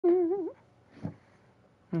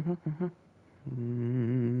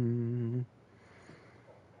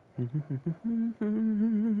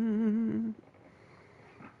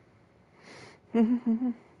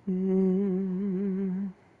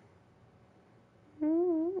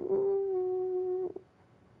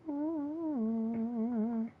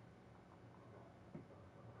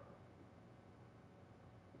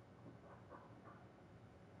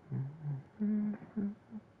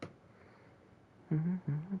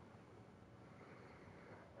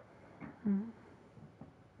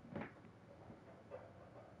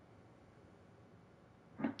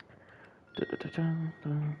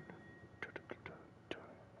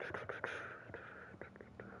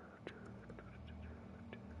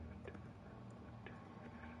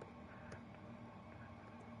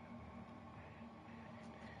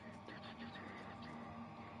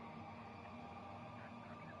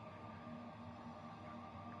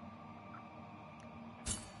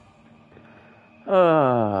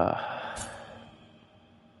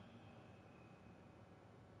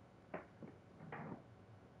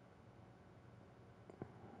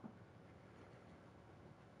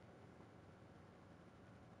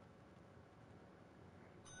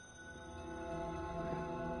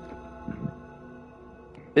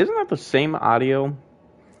Isn't that the same audio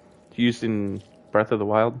used in Breath of the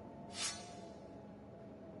Wild?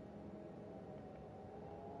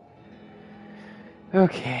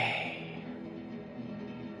 Okay.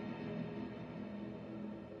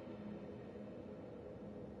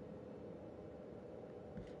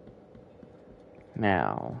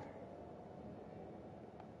 Now,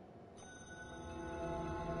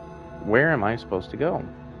 where am I supposed to go?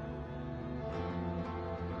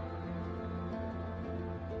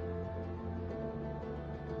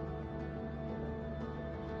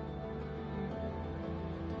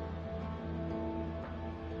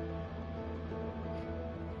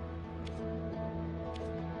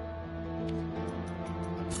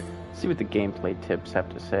 See what the gameplay tips have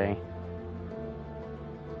to say.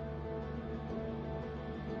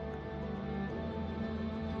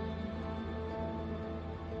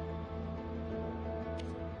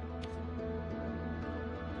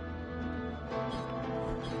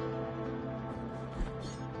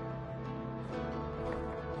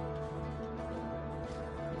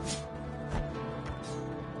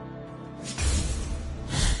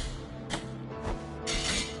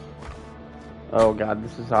 Oh god,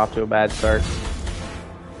 this is off to a bad start.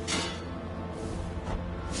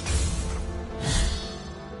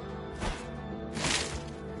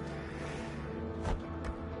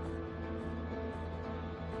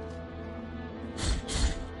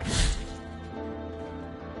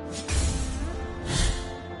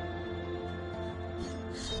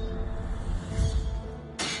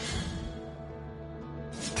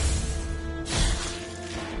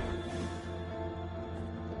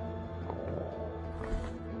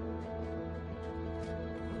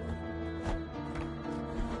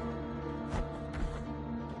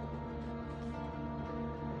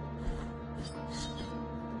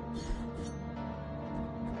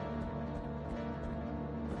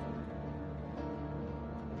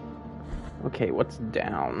 Okay, what's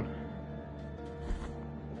down?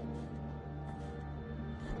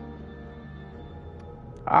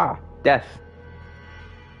 Ah, death.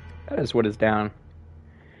 That is what is down.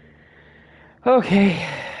 Okay.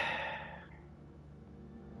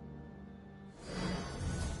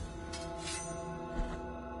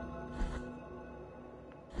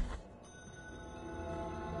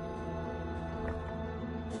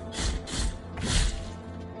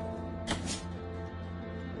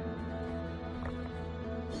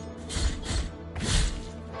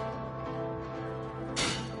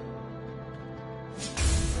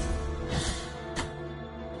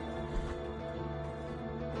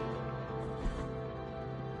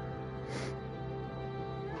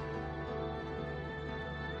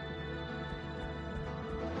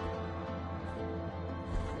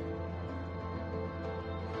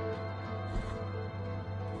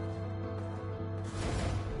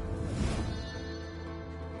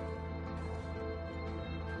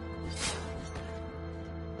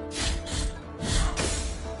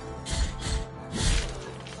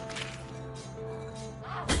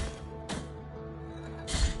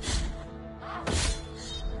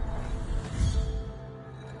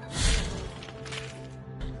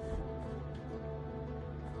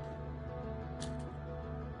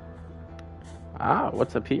 Ah,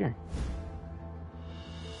 what's up here?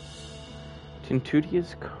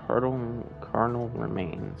 Tintutia's carnal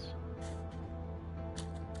remains.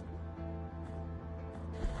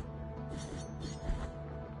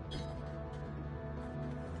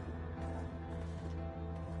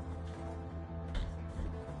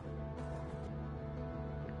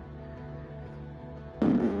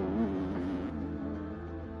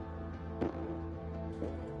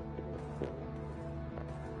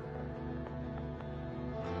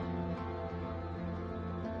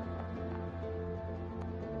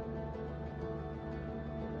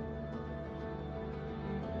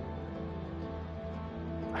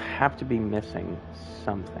 have to be missing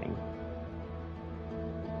something.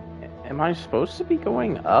 Am I supposed to be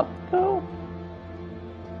going up, though?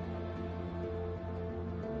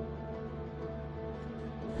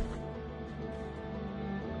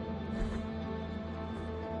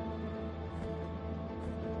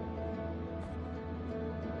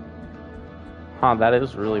 Huh, that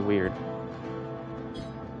is really weird.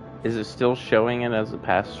 Is it still showing it as a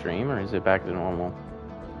past stream, or is it back to normal?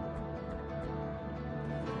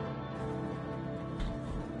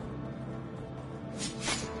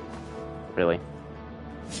 Really?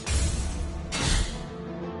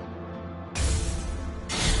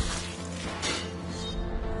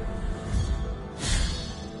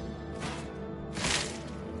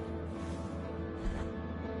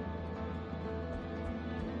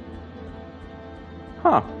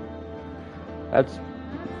 Huh. That's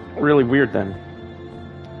really weird then.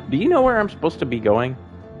 Do you know where I'm supposed to be going?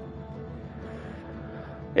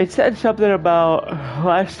 It said something about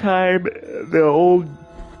last time the old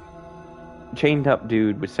chained up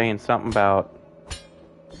dude was saying something about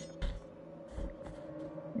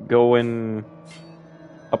going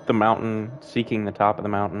up the mountain, seeking the top of the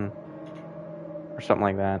mountain, or something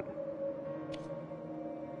like that.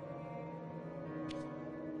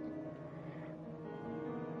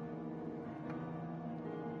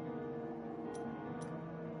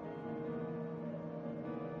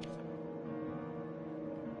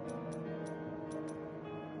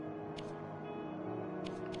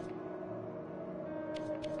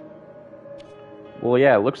 Well,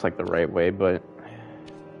 yeah, it looks like the right way, but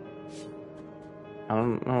I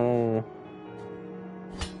don't know.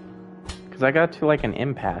 Because I got to like an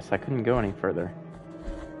impasse. I couldn't go any further.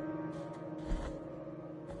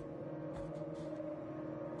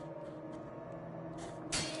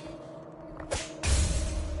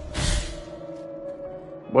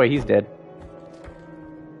 Boy, he's dead.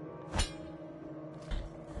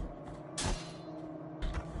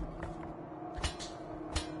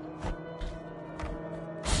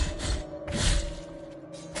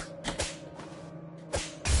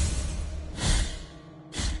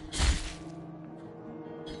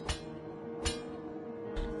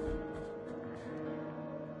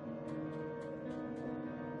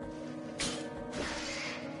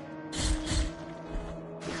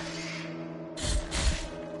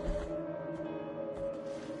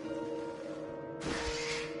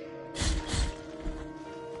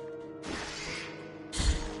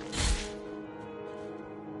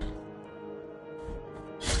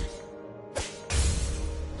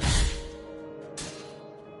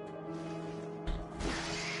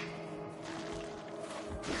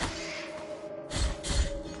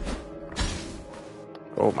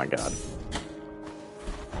 Oh my god.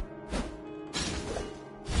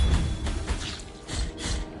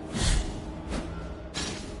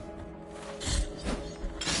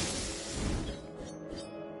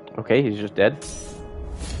 Okay, he's just dead.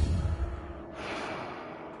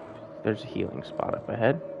 There's a healing spot up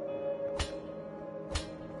ahead.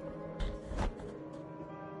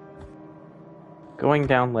 Going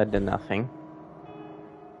down led to nothing.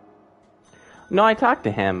 No, I talked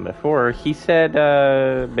to him before. He said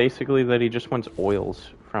basically that he just wants oils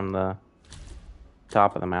from the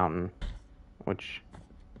top of the mountain, which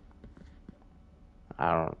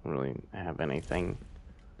I don't really have anything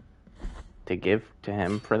to give to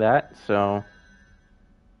him for that, so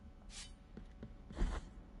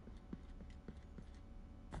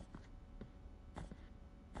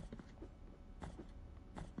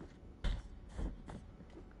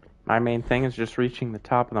my main thing is just reaching the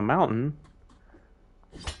top of the mountain,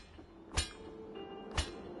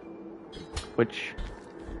 which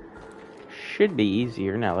should be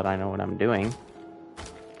easier now that I know what I'm doing.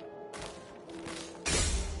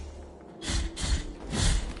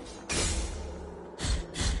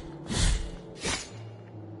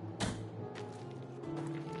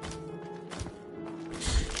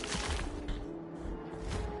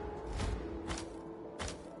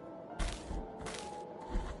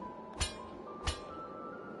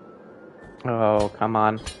 Oh, come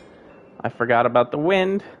on. I forgot about the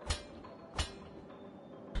wind.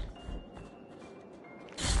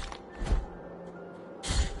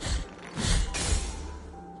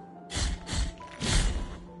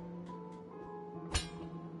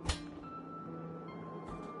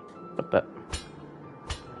 But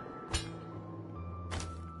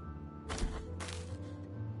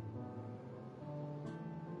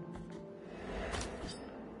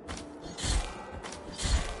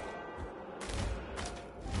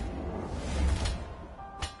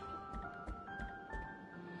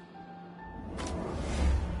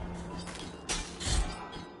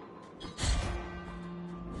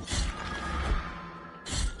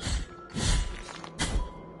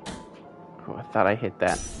thought I hit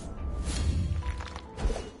that.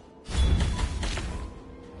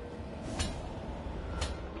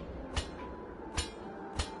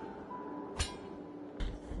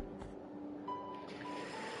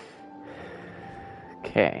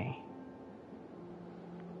 Okay.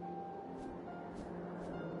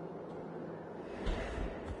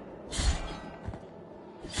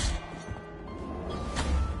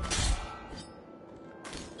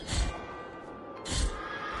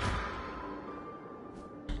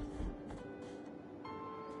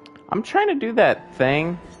 I'm trying to do that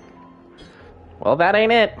thing. Well, that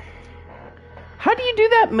ain't it. How do you do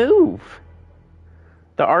that move?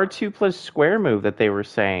 The R2 plus square move that they were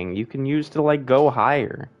saying you can use to, like, go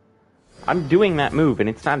higher. I'm doing that move and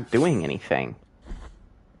it's not doing anything.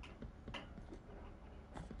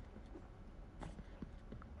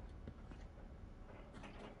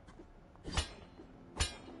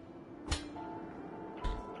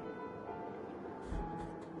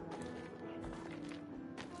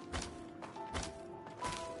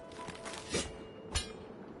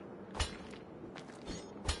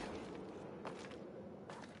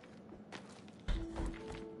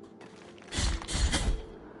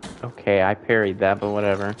 Okay, I parried that, but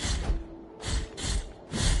whatever.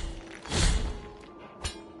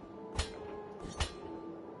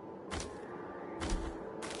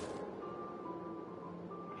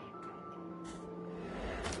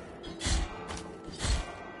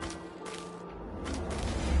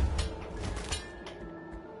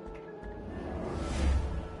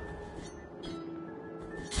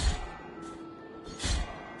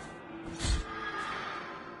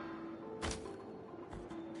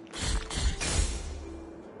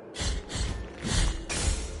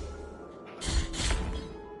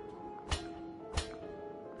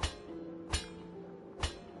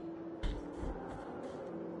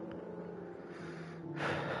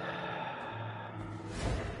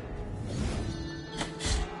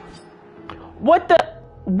 What the?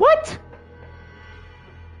 What?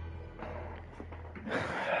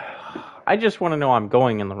 I just want to know I'm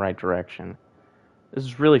going in the right direction. This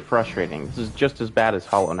is really frustrating. This is just as bad as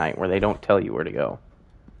Hollow Knight, where they don't tell you where to go.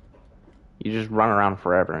 You just run around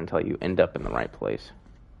forever until you end up in the right place.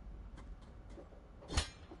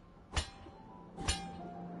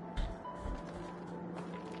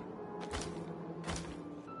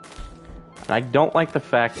 And I don't like the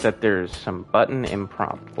fact that there's some button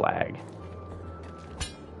imprompt lag.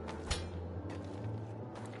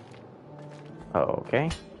 Okay.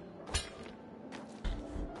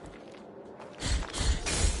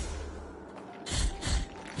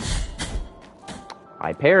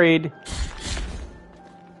 I parried.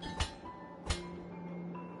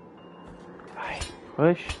 I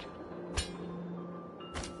pushed.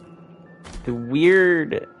 The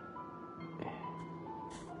weird...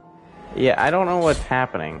 Yeah, I don't know what's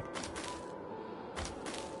happening.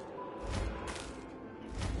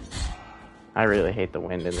 I really hate the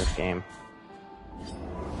wind in this game.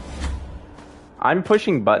 I'm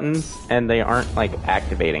pushing buttons, and they aren't, like,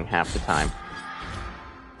 activating half the time.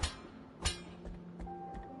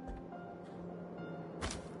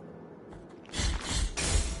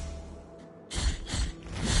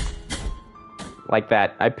 Like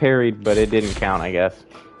that. I parried, but it didn't count, I guess.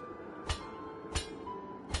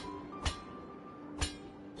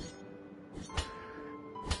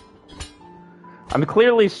 I'm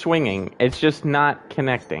clearly swinging. It's just not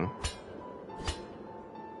connecting.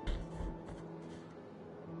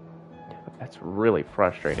 That's really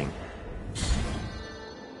frustrating.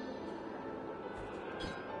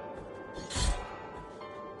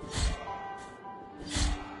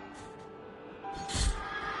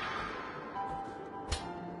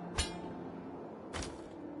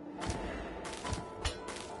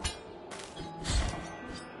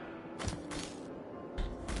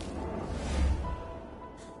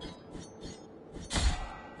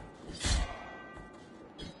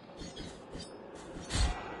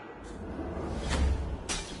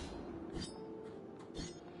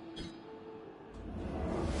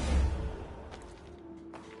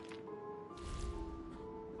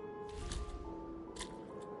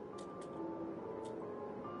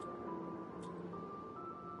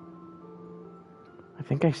 I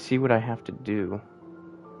think I see what I have to do.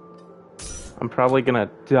 I'm probably gonna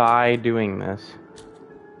die doing this.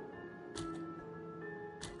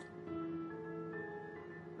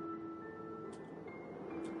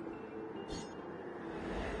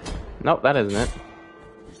 Nope, that isn't it.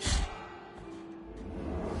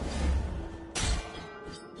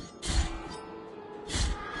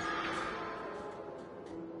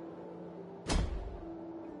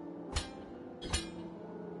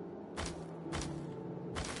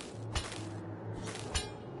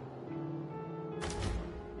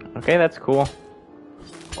 Okay, that's cool.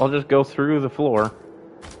 I'll just go through the floor.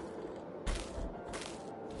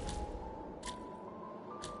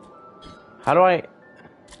 How do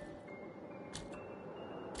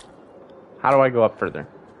I go up further?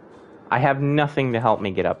 I have nothing to help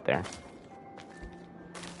me get up there.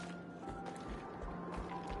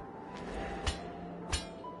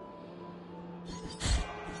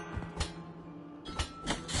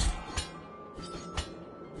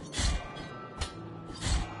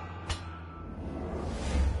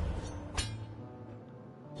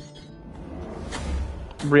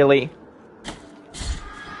 Really?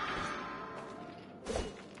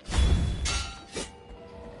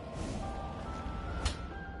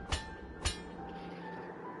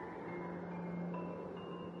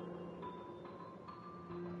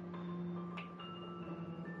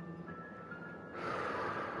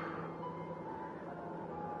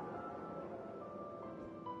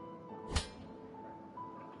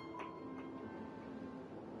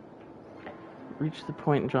 Reach the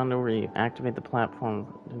point in John Doe where you activate the platform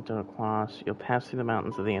into a cross. You'll pass through the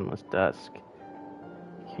mountains of the endless dusk.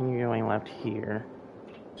 Can you going left here?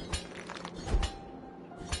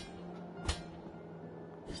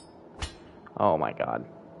 Oh my god.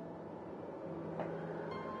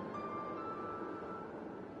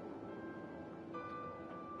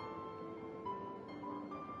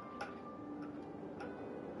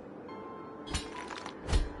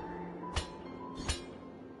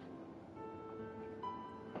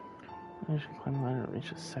 I should climb the ladder to reach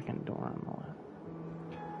the second door on the left.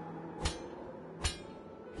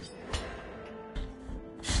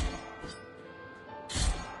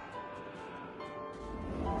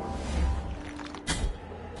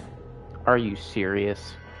 Are you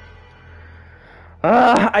serious?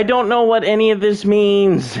 I don't know what any of this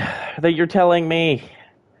means that you're telling me.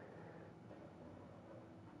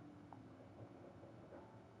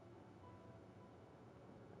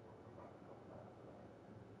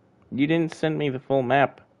 You didn't send me the full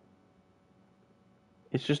map.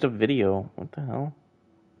 It's just a video. What the hell?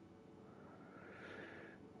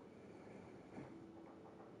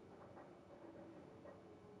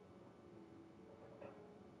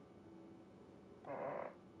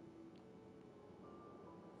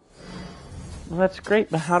 Well, that's great,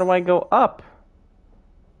 but how do I go up?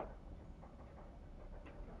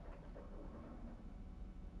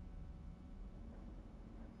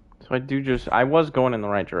 So I was going in the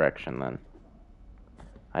right direction then.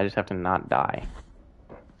 I just have to not die.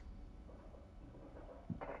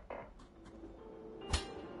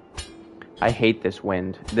 I hate this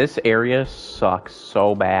wind. This area sucks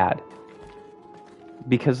so bad.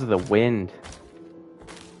 Because of the wind.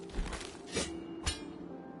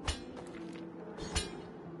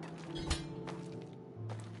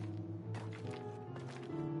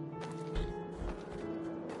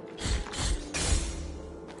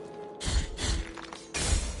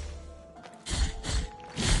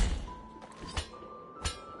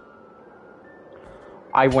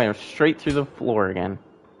 I went straight through the floor again.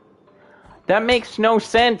 That makes no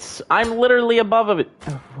sense. I'm literally above it.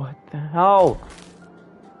 What the hell?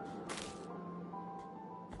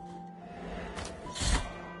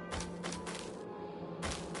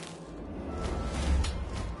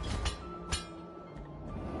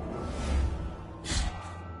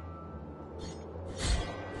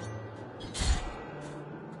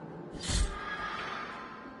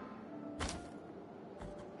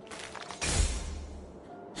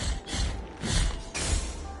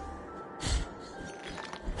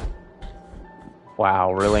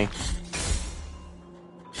 Wow, really?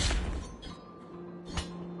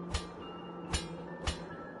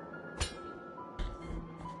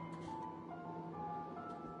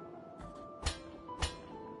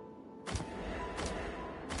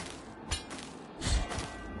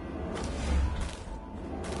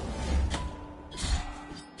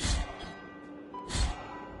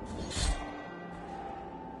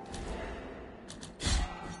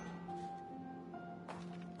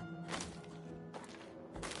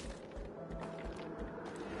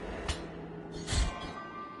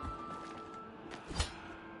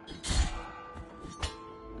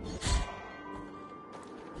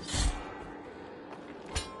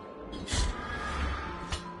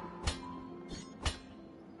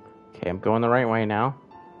 Okay, I'm going the right way now.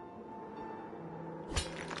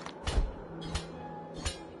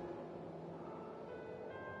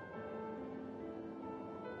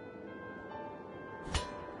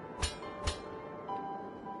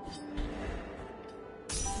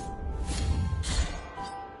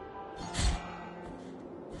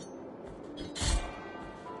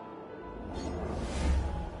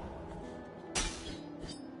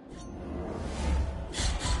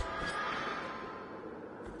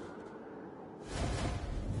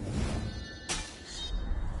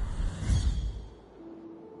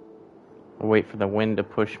 wait for the wind to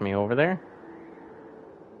push me over there.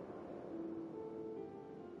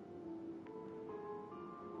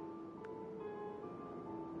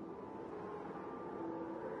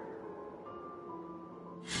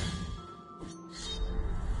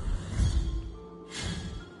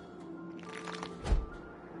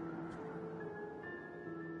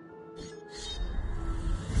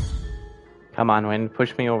 Come on, wind,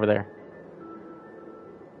 push me over there.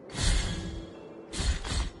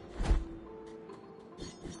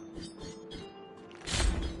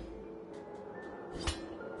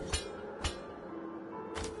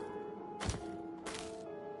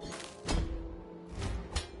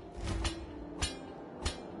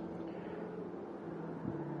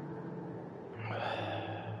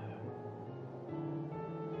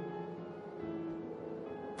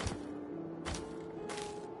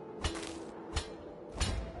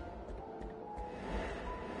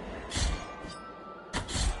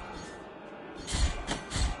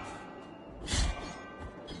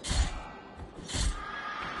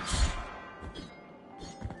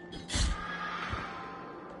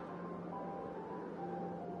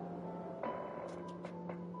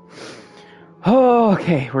 Oh,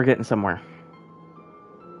 okay, we're getting somewhere.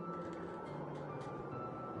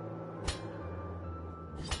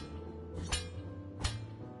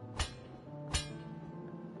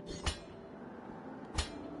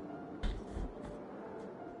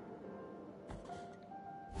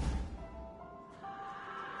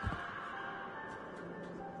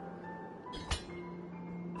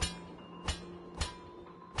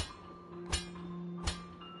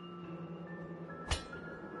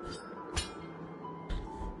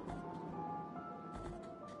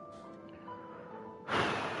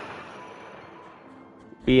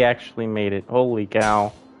 We actually made it. Holy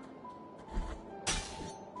cow.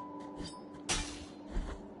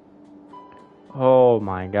 Oh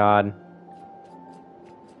my god.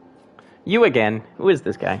 You again. Who is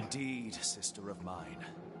this guy? Indeed, sister of mine.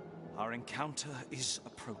 Our encounter is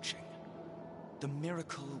approaching. The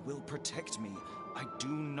miracle will protect me. I do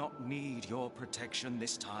not need your protection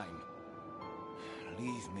this time.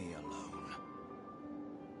 Leave me alone.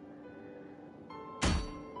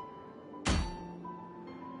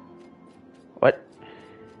 What?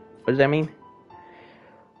 What does that mean?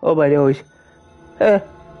 Oh my nose.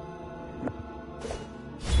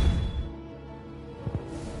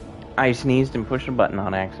 I sneezed and pushed a button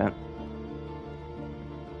on accident.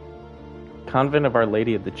 Convent of Our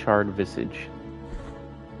Lady of the Charred Visage.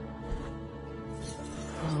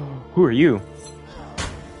 Who are you?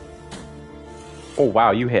 Oh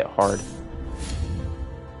wow, you hit hard.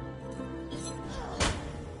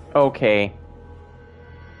 Okay.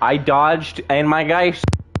 I dodged and my guy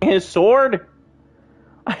his sword.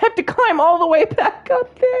 I have to climb all the way back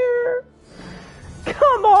up there.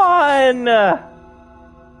 Come on.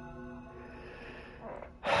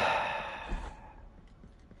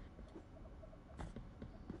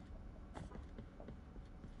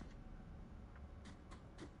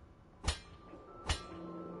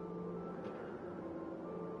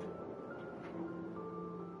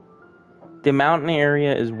 The mountain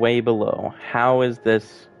area is way below. How is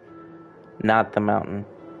this not the mountain?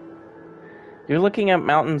 You're looking at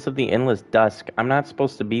Mountains of the Endless Dusk. I'm not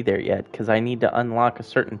supposed to be there yet, because I need to unlock a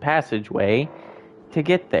certain passageway to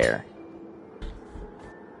get there.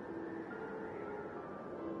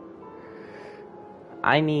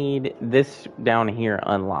 I need this down here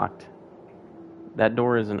unlocked. That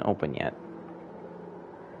door isn't open yet.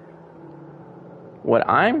 What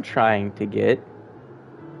I'm trying to get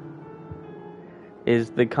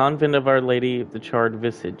is the Convent of Our Lady of the Charred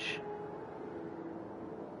Visage.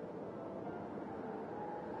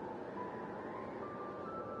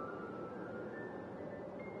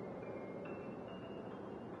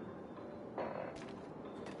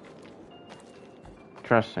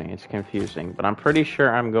 Trust me, it's confusing, but I'm pretty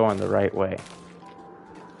sure I'm going the right way.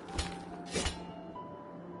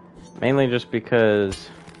 Mainly just because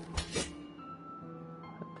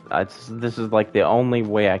this is like the only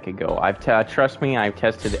way I could go. Trust me, I've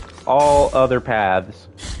tested all other paths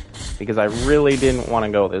because I really didn't want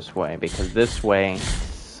to go this way because this way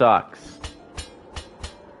sucks.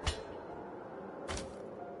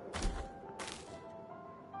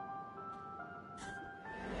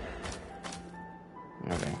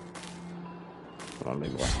 Okay. Come on,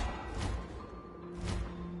 big boy.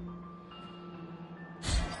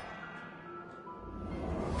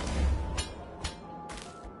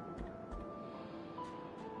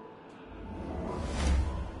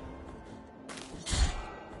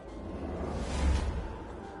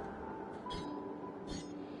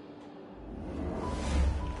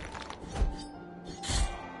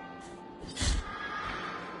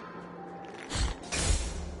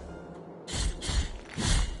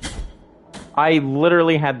 I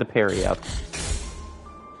literally had the parry up.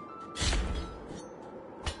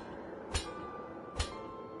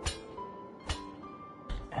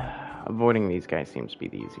 Avoiding these guys seems to be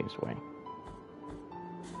the easiest way.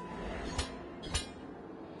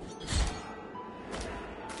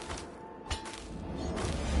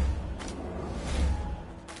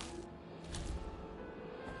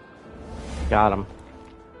 Got him.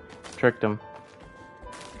 Tricked him.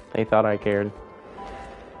 They thought I cared.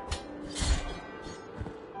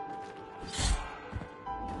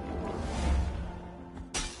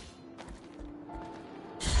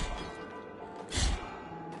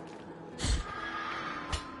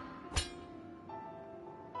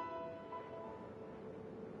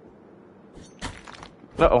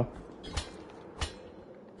 Uh-oh.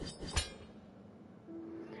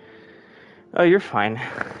 Oh, you're fine.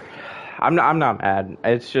 I'm not mad.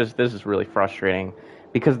 It's just, this is really frustrating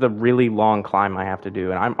because the really long climb I have to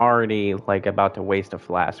do, and I'm already, like, about to waste a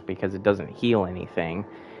flask because it doesn't heal anything.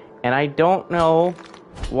 And I don't know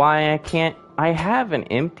why I can't... I have an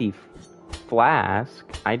empty flask.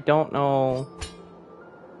 I don't know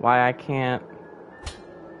why I can't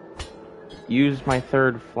use my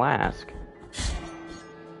third flask.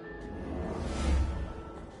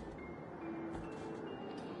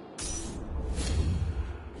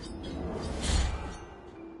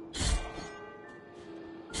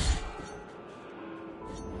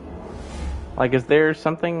 Like, is there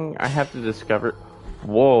something I have to discover?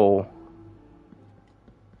 Whoa.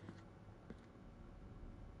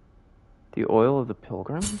 The oil of the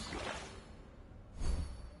pilgrims?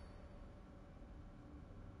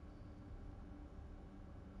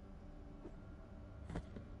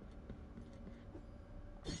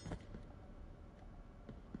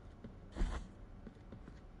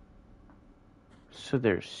 So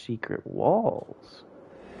there's secret walls.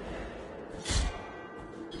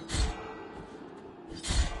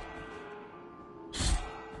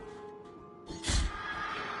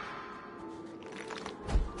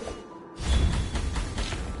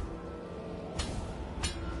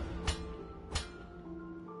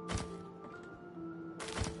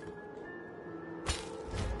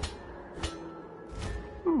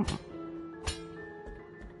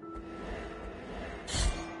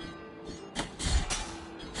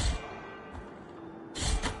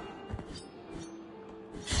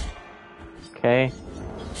 Okay.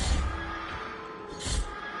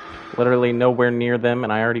 Literally nowhere near them,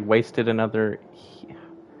 and I already wasted another...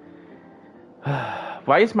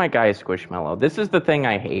 Why is my guy Squishmallow? This is the thing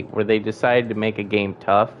I hate, where they decide to make a game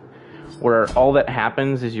tough, where all that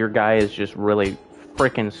happens is your guy is just really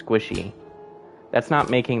freaking squishy. That's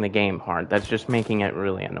not making the game hard, that's just making it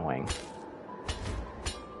really annoying.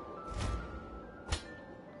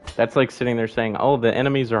 That's like sitting there saying, oh, the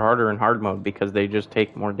enemies are harder in hard mode because they just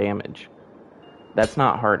take more damage. That's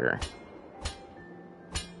not harder.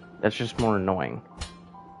 That's just more annoying.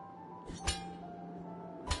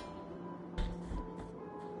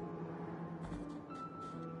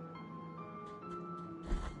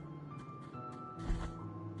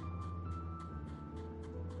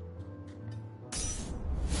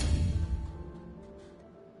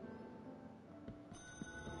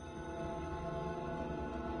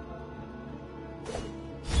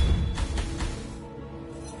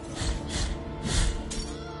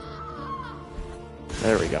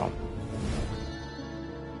 There we go.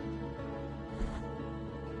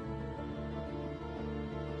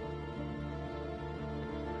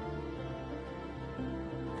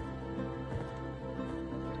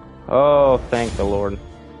 Oh, thank the Lord.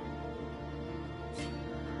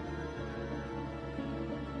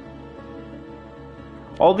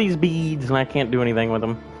 All these beads, and I can't do anything with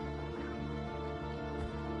them.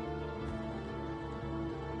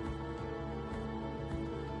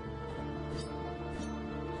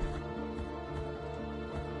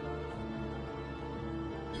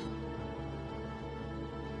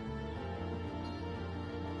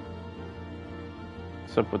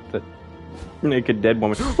 What's up with the naked dead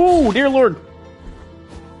woman? Oh, dear Lord!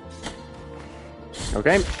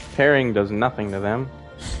 Okay, parrying does nothing to them.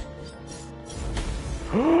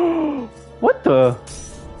 What the?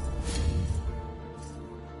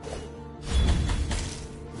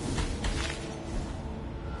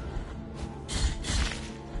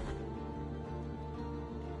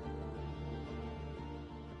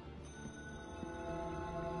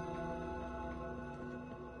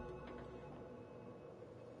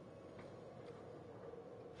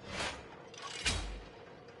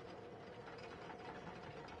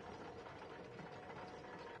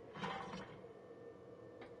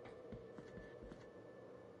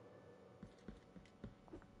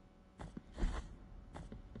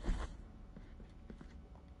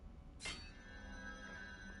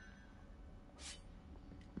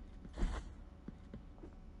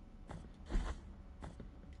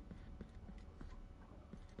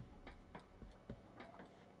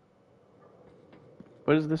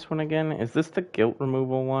 What is this one again? Is this the guilt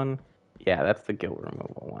removal one? Yeah, that's the guilt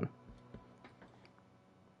removal one.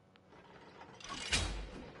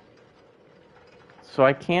 So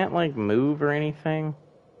I can't, like, move or anything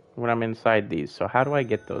when I'm inside these. So how do I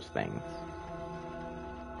get those things?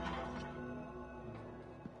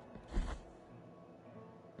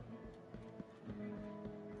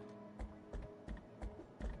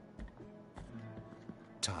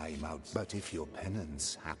 Time out. But if your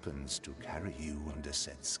penance happens to carry you under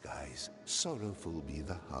said skies, sorrowful be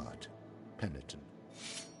the heart, penitent.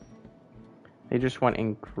 They just want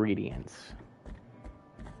ingredients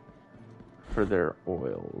for their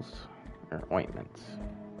oils or ointments.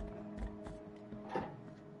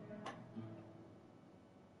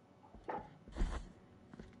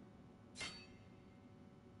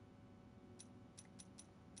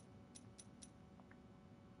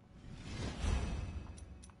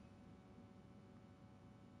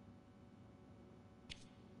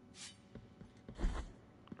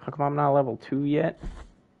 How come I'm not level 2 yet?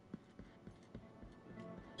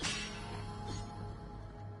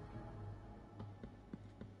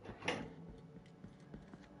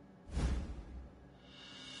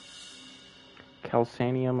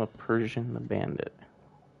 Calcanium of Persian the Bandit.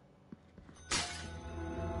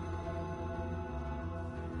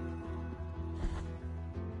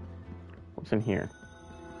 What's in here?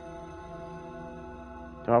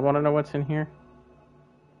 Do I want to know what's in here?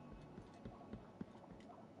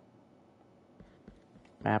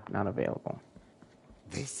 Map not available.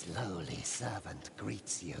 This lowly servant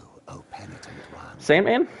greets you, O penitent one.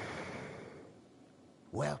 Sandman?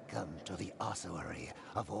 Welcome to the ossuary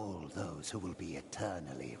of all those who will be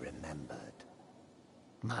eternally remembered.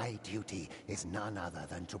 My duty is none other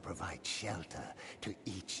than to provide shelter to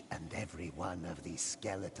each and every one of these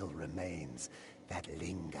skeletal remains that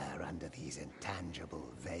linger under these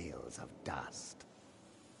intangible veils of dust.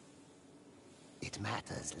 It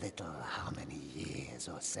matters little how many years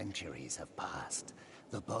or centuries have passed.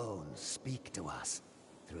 The bones speak to us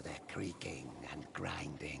through their creaking and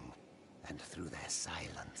grinding, and through their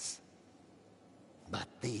silence. But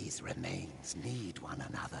these remains need one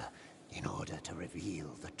another in order to reveal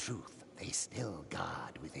the truth they still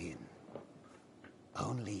guard within.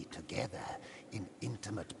 Only together, in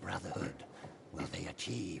intimate brotherhood, will they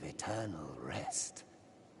achieve eternal rest.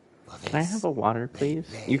 Can I have a water, please?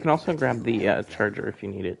 You can also grab the charger if you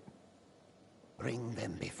need it. Bring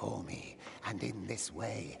them before me, and in this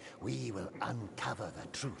way, we will uncover the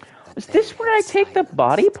truth. Is this where I take the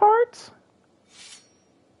body parts?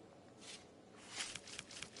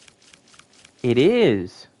 It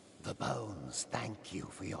is. The bones thank you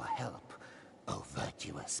for your help, O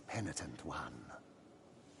virtuous penitent one.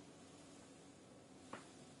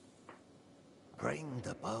 Bring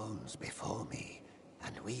the bones before me,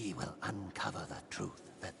 and we will uncover the truth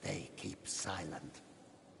that they keep silent.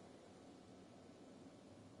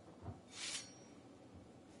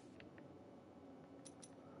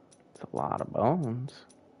 It's a lot of bones.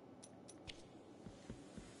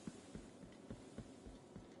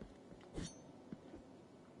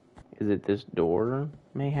 Is it this door,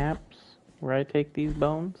 mayhaps, where I take these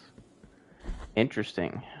bones?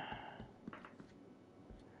 Interesting.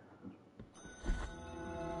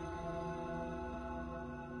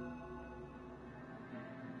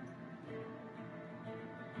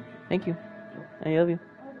 Thank you. I love you.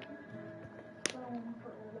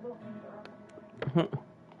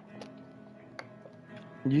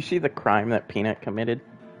 Did you see the crime that Peanut committed?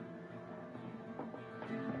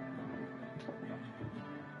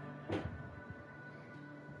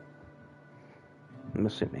 I'm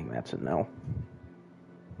assuming that's a no.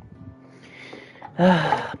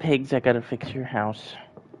 Pigs, I gotta fix your house.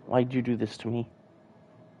 Why'd you do this to me?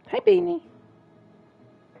 Hi, Beanie.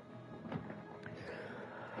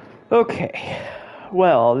 Okay.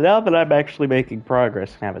 Well, now that I'm actually making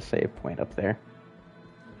progress, I have a save point up there.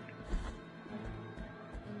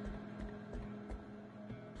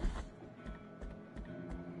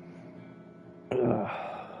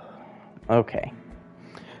 Okay.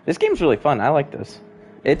 This game's really fun. I like this.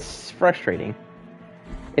 It's frustrating.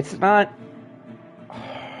 It's not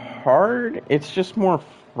hard, it's just more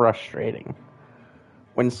frustrating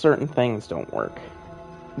when certain things don't work.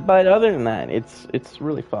 But other than that, it's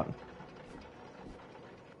really fun.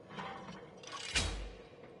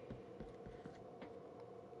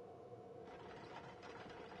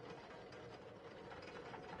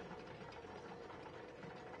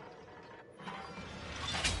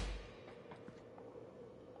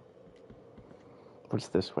 What's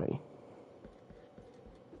this way?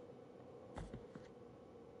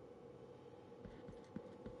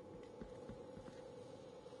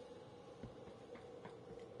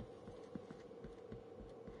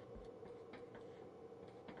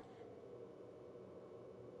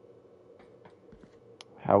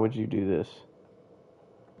 How would you do this?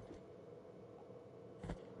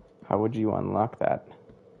 How would you unlock that?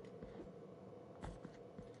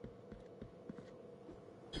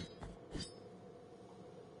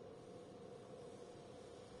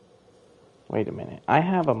 Wait a minute. I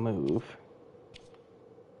have a move.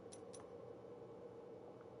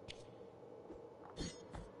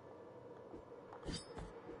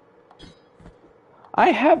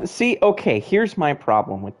 See, okay, here's my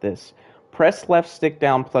problem with this. Press left stick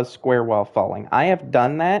down plus square while falling. I have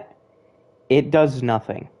done that. It does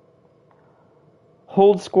nothing.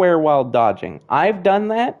 Hold square while dodging. I've done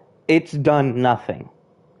that. It's done nothing.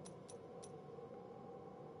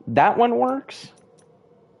 That one works.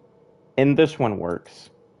 And this one works.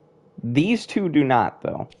 These two do not,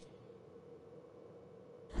 though.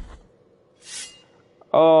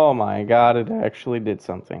 Oh my god, it actually did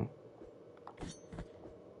something.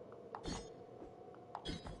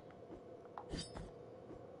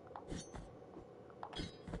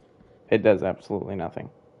 It does absolutely nothing.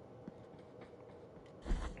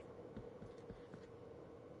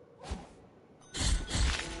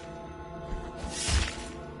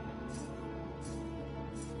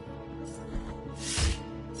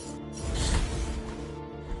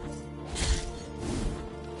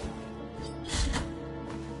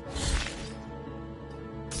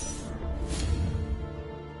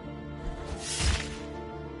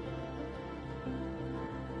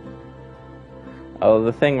 Oh,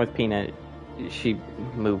 the thing with Peanut, she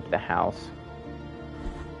moved the house.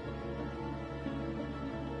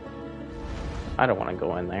 I don't want to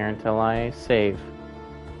go in there until I save.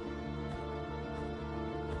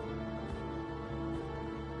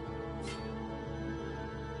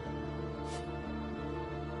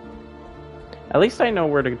 At least I know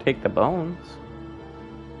where to take the bones.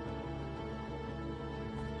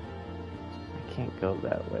 I can't go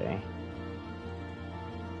that way.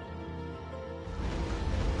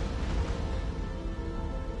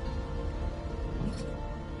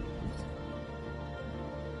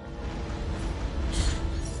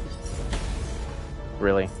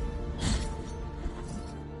 Really?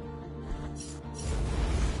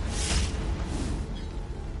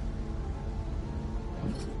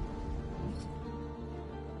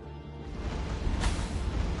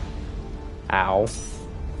 Ow.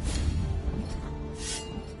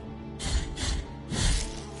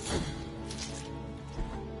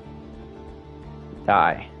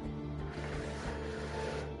 Die.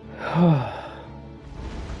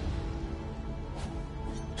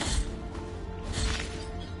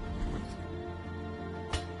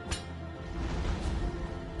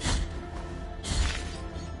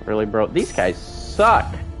 Really, bro? These guys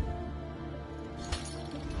suck.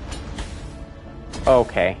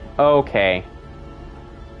 Okay. Okay.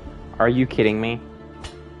 Are you kidding me?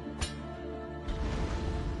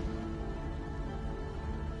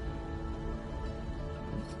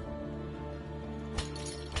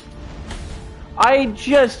 I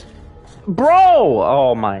just... Bro!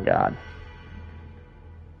 Oh my god.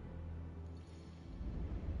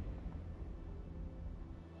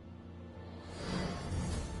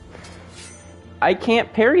 I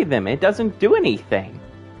can't parry them. It doesn't do anything.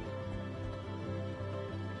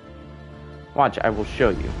 Watch, I will show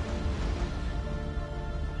you.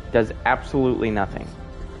 Does absolutely nothing.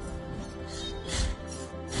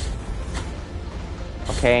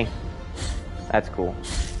 Okay. That's cool.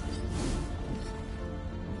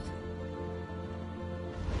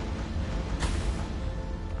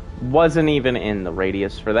 Wasn't even in the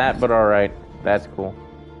radius for that, but alright. That's cool.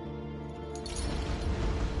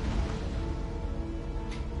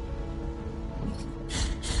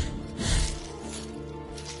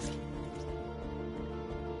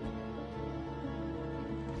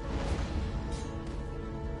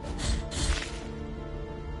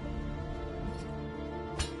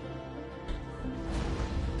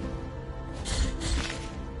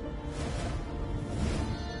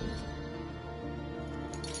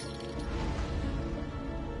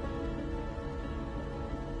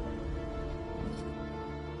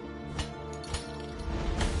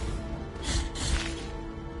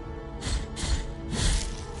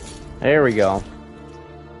 There we go.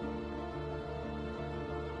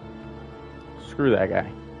 Screw that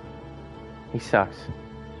guy. He sucks.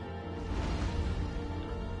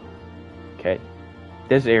 Okay.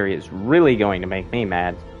 This area is really going to make me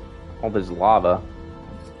mad. All this lava.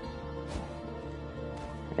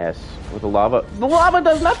 Yes, with the lava. The lava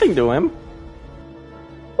does nothing to him!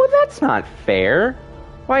 Well, that's not fair.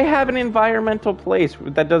 Why have an environmental place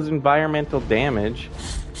that does environmental damage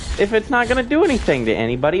if it's not going to do anything to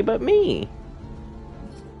anybody but me?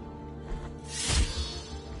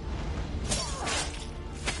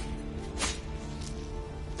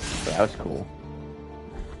 That was cool.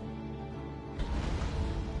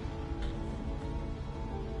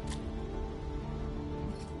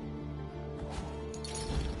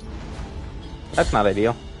 That's not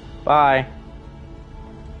ideal. Bye.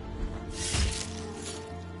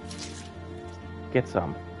 Get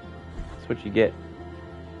some. That's what you get.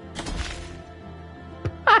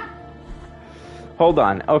 Hold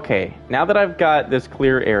on. Okay, now that I've got this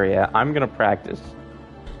clear area, I'm gonna practice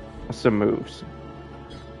some moves.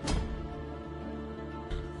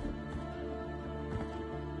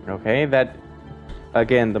 Okay, that...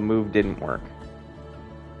 Again, the move didn't work.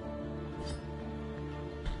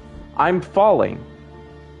 I'm falling.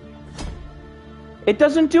 It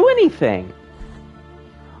doesn't do anything.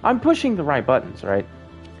 I'm pushing the right buttons, right?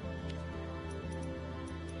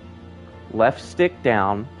 Left stick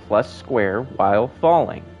down plus square while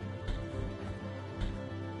falling.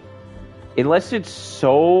 Unless it's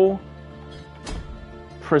so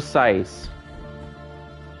precise.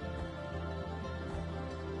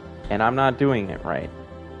 And I'm not doing it right.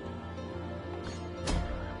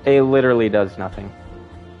 It literally does nothing.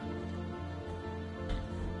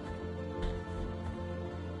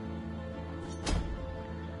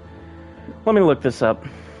 Let me look this up.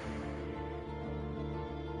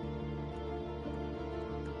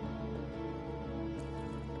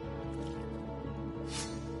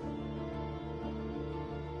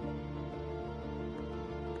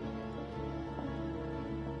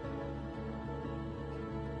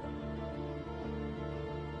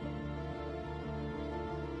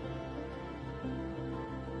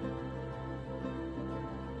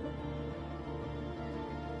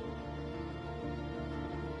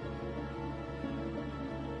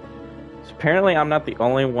 Apparently, I'm not the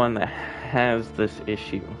only one that has this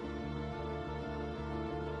issue.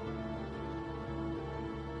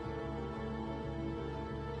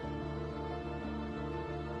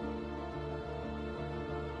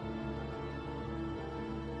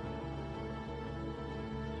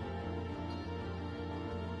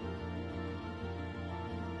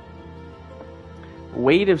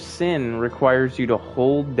 Weight of Sin requires you to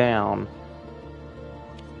hold down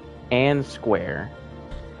and square.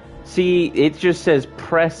 See, it just says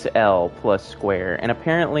press L plus square, and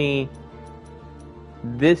apparently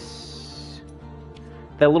that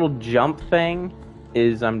little jump thing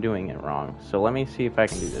is, I'm doing it wrong. So let me see if I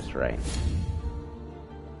can do this right.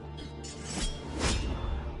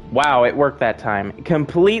 Wow, it worked that time.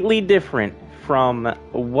 Completely different from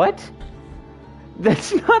what?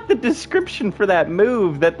 That's not the description for that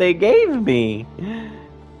move that they gave me.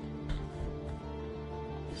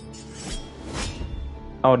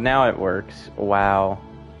 Oh, now it works. Wow.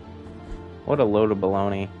 What a load of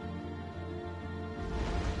baloney.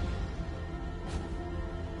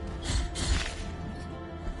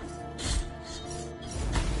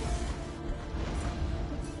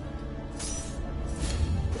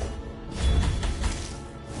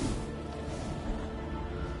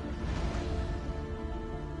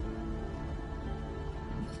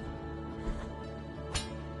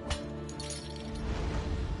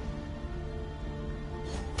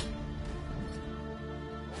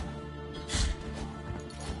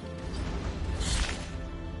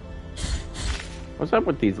 What's up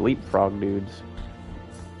with these leapfrog dudes?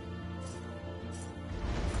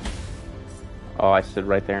 Oh, I stood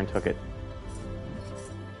right there and took it.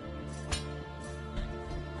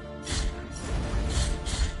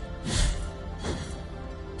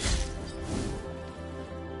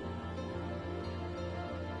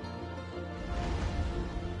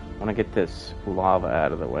 I want to get this lava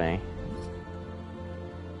out of the way.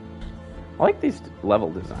 I like these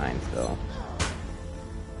level designs, though.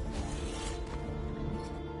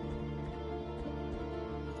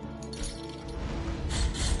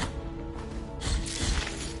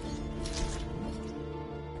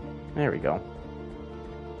 There we go.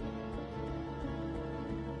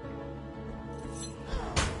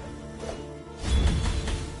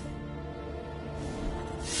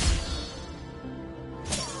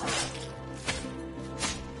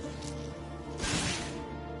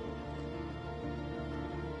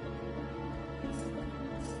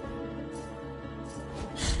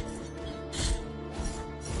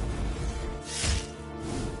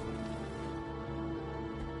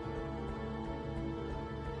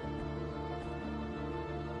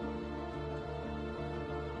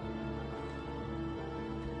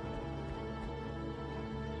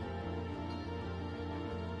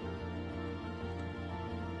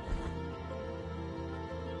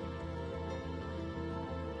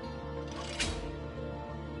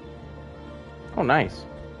 Oh, nice.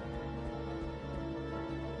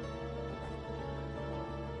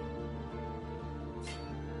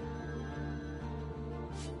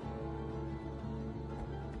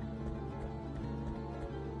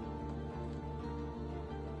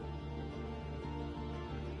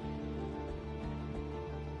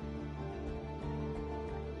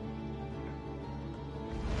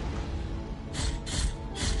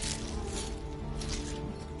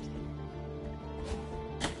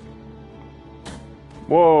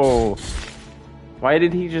 Whoa. Why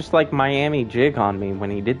did he just like Miami jig on me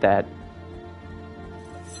when he did that?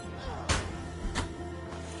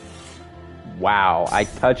 Wow, I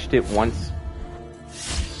touched it once.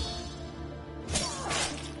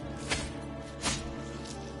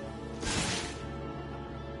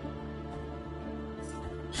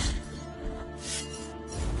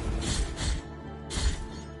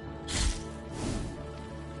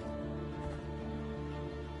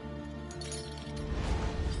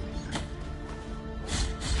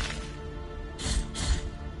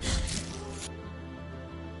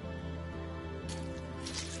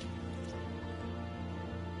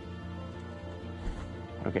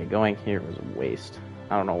 Okay, going here was a waste.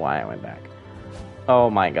 I don't know why I went back. Oh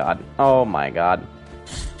my god. Oh my god.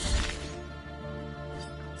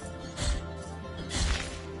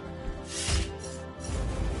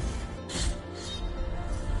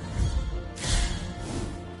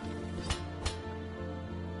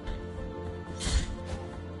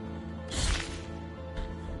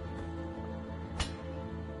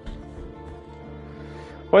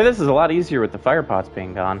 Boy, this is a lot easier with the fire pots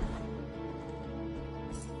being gone.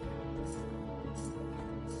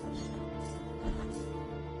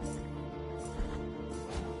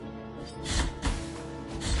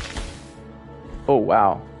 Oh,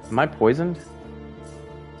 wow. Am I poisoned?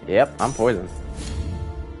 Yep, I'm poisoned.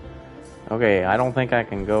 Okay, I don't think I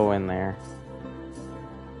can go in there.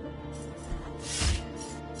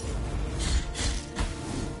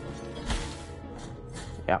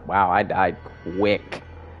 Yeah, wow, I died quick.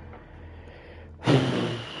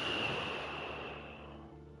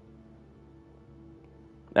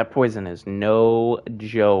 That poison is no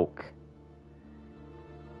joke.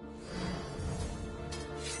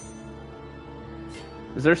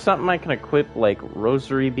 Is there something I can equip, like,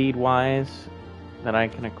 rosary bead-wise, that I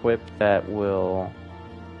can equip that will...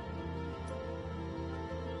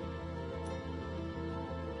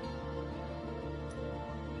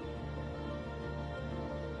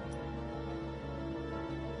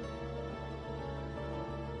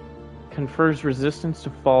 confers resistance to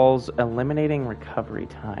falls, eliminating recovery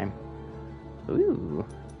time. Ooh.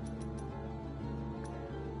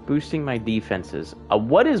 Boosting my defenses.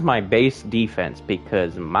 What is my base defense?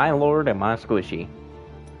 Because my lord am I squishy.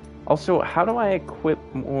 Also, how do I equip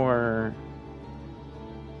more...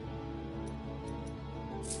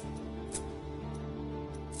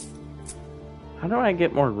 How do I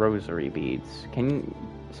get more rosary beads? Can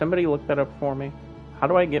somebody look that up for me? How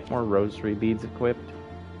do I get more rosary beads equipped?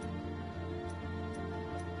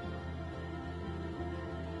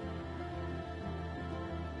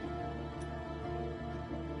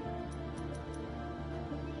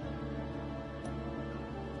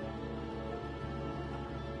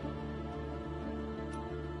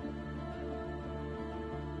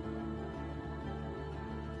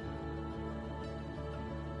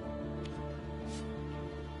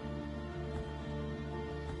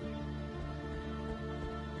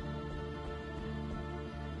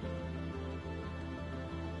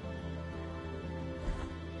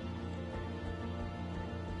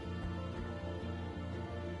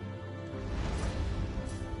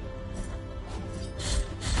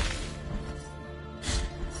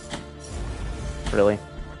 Really?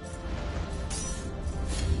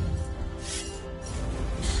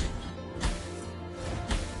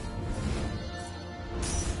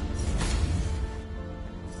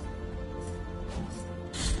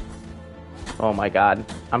 Oh my god.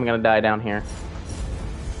 I'm gonna die down here.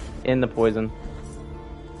 In the poison.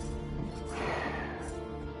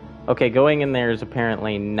 Okay, going in there is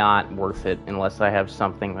apparently not worth it unless I have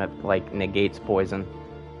something that, like, negates poison.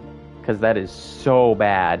 Because that is so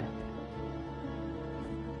bad.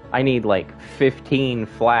 I need, like, 15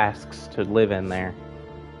 flasks to live in there.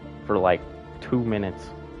 For, like, 2 minutes.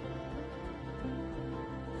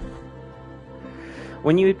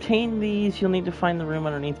 When you obtain these, you'll need to find the room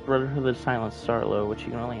underneath Brotherhood of the Silent Starlow, which you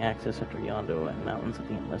can only access after Yondo and Mountains of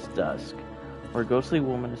the Endless Dusk, where a ghostly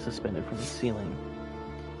woman is suspended from the ceiling.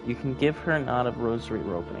 You can give her a knot of rosary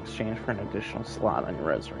rope in exchange for an additional slot on your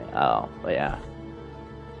rosary. Oh, but yeah.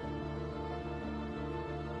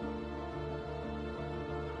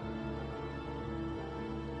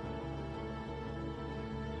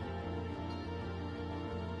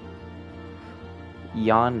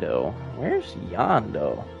 Yondo. Where's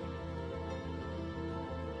Yondo?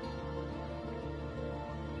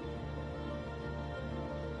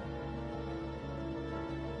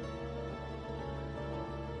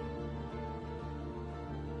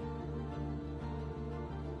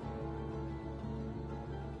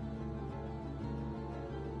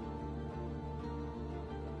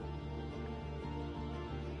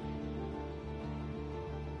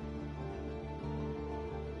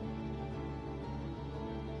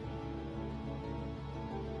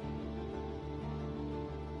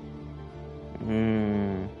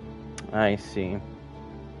 I see.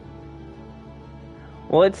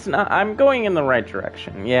 Well, it's not... I'm going in the right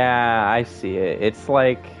direction. Yeah, I see it. It's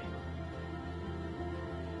like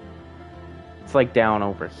down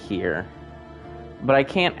over here. But I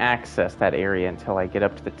can't access that area until I get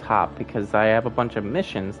up to the top because I have a bunch of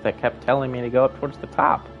missions that kept telling me to go up towards the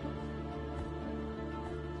top.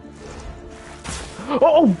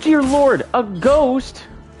 Oh, dear Lord! A ghost!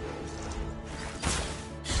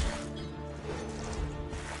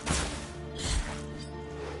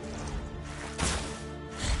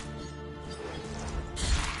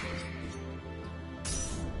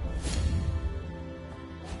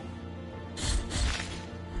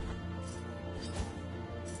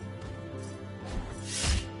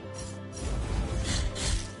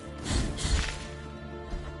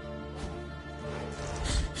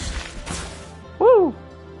 Woo!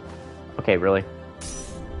 Okay, really?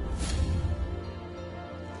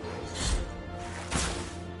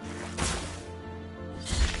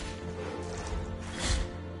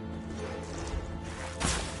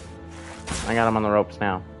 I got him on the ropes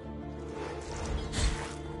now.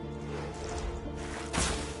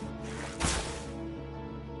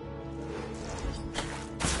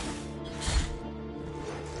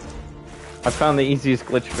 I found the easiest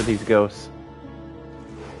glitch for these ghosts.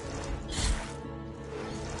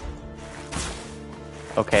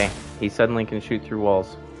 Okay, he suddenly can shoot through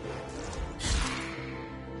walls.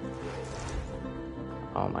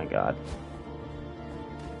 Oh my god.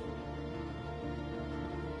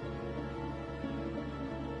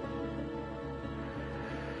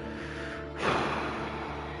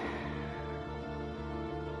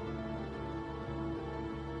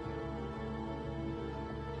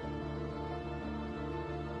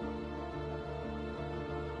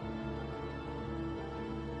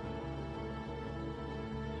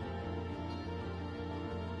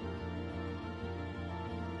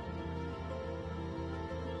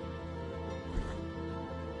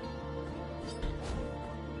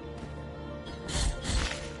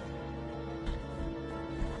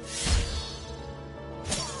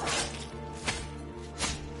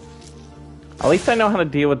 At least I know how to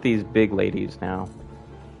deal with these big ladies now.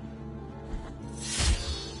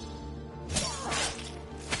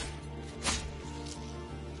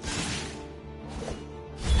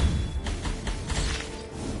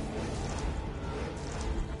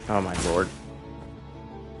 Oh my lord.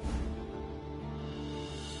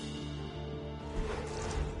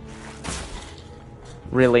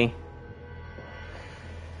 Really?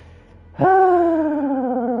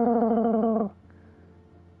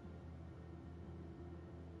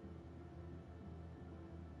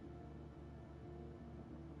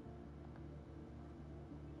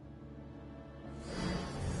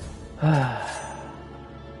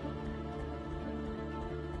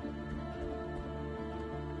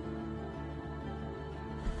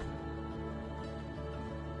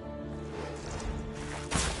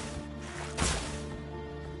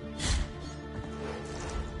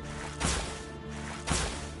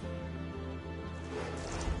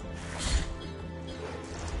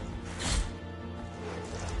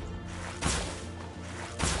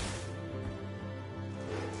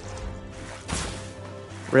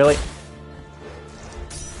 Really?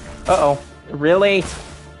 Uh-oh. Really?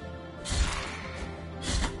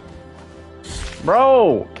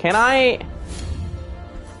 Bro, can I,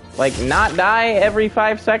 like, not die every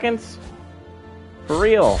 5 seconds? For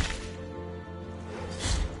real.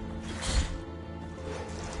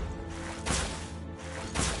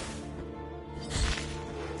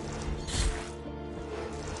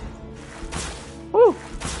 Woo!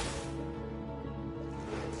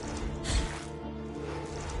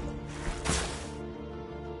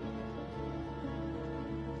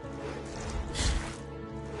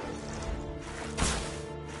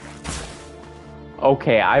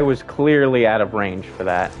 Okay, I was clearly out of range for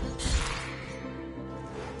that.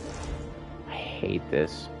 I hate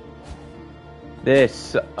this.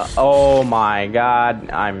 This, oh my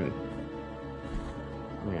god, I'm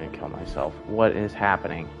gonna kill myself. What is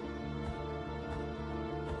happening?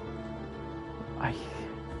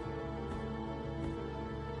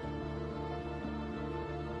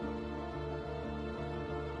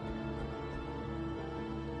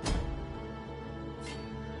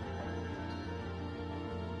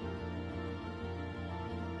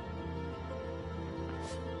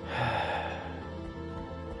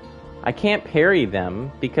 I can't parry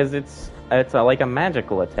them because it's like a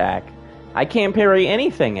magical attack. I can't parry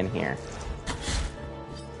anything in here.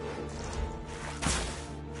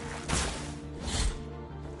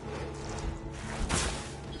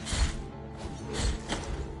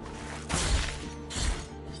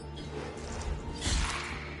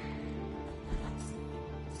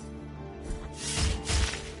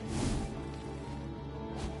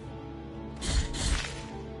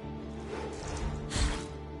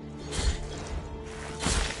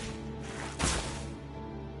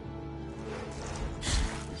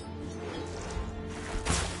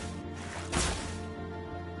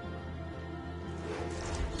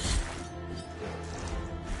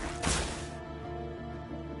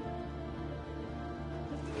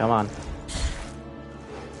 Come on.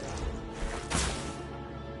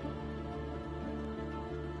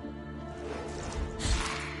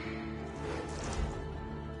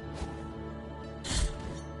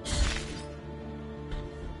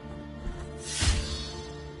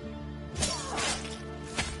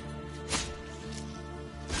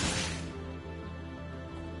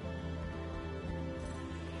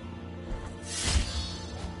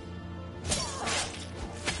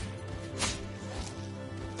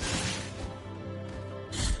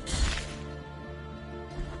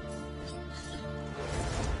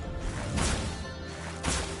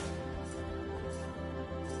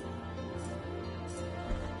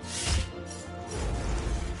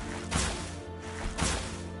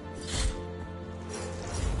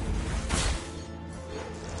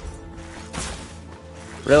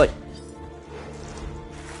 Really?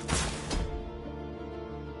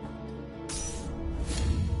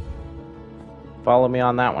 Follow me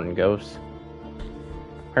on that one, Ghost.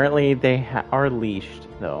 Apparently they are leashed,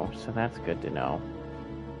 though, so that's good to know.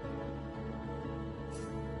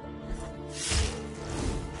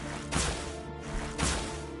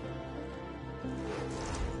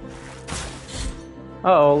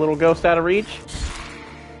 Uh-oh, a little ghost out of reach.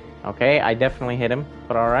 Okay, I definitely hit him,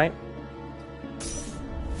 but alright.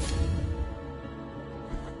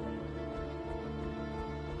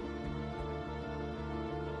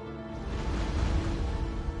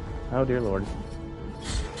 Oh dear lord.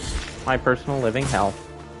 My personal living hell.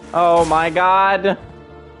 Oh my god!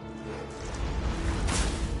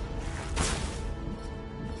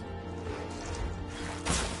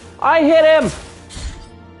 I hit him!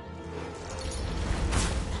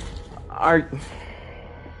 Are...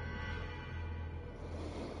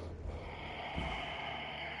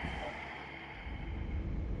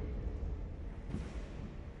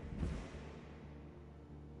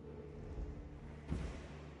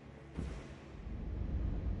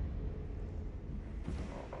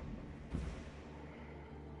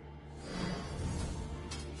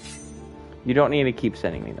 You don't need to keep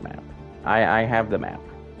sending me the map. I have the map.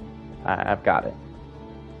 I've got it.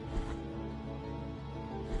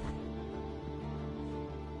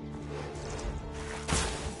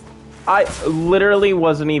 I literally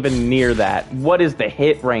wasn't even near that. What is the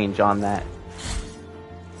hit range on that?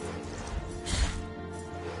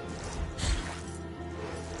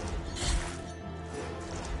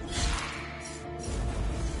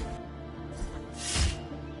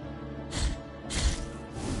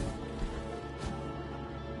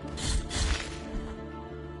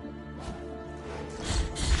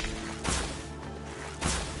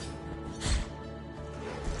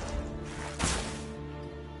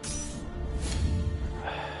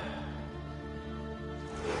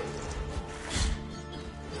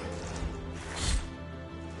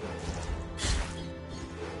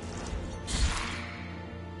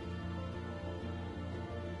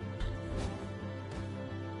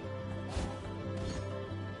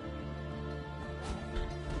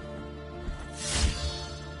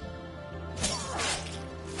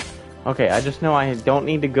 Okay, I just know I don't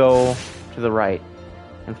need to go to the right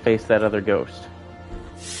and face that other ghost.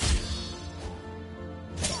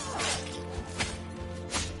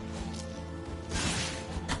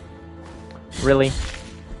 Really?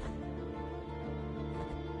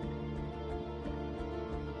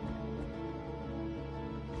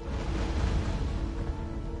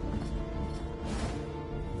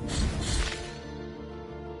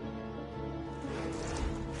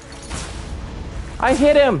 I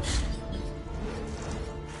hit him!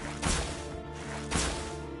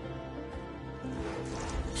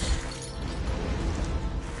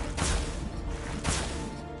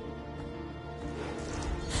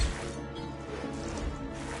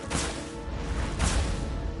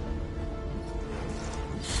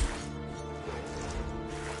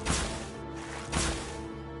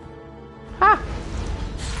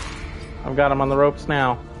 I've got him on the ropes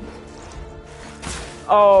now.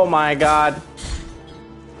 Oh my god.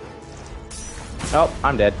 Oh,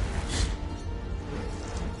 I'm dead.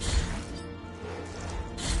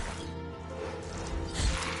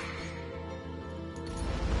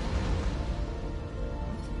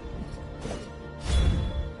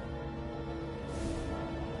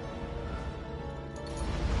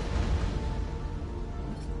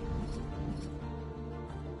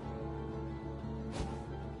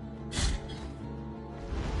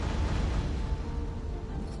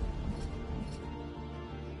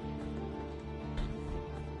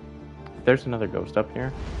 If there's another ghost up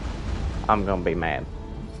here, I'm gonna be mad.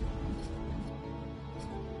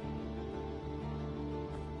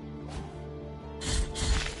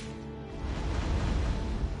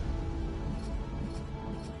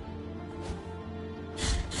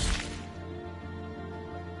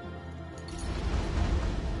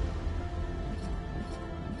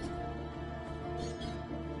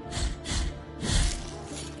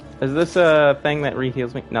 Is this a thing that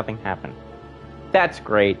reheals me? Nothing happened. That's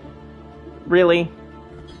great. Really?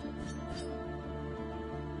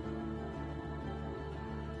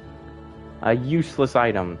 A useless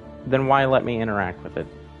item. Then why let me interact with it?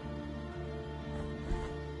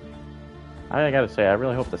 I gotta say, I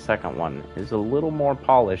really hope the second one is a little more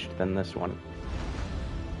polished than this one.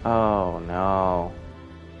 Oh no.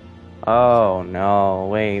 Oh no.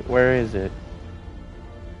 Wait, where is it?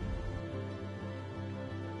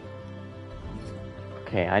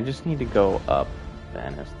 Okay, I just need to go up,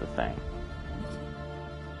 then, is the thing.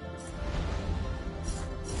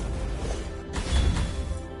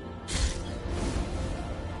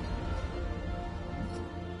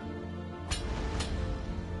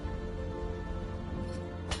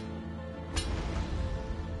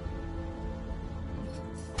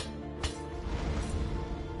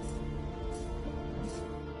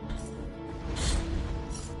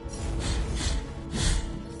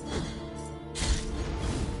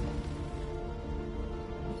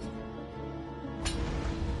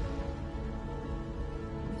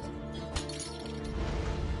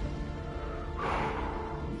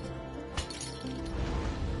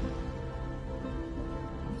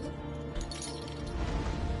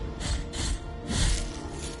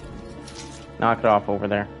 Knock it off over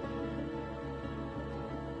there.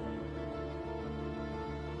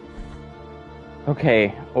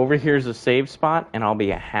 Okay, over here's a save spot, and I'll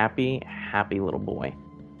be a happy, happy little boy.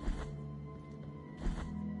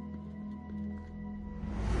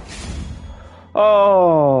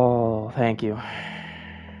 Oh, thank you.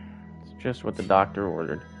 It's just what the doctor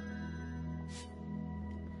ordered.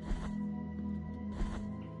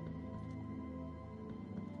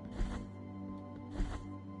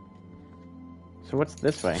 So what's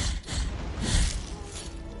this way?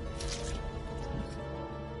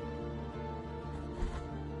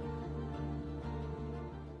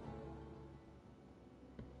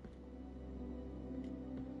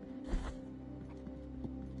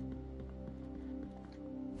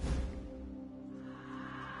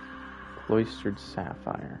 Cloistered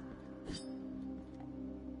sapphire.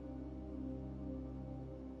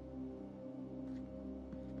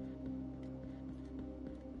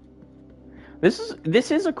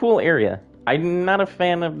 This is a cool area. I'm not a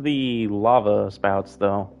fan of the lava spouts,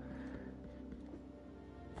 though.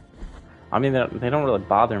 I mean, they don't really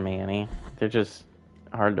bother me any. They're just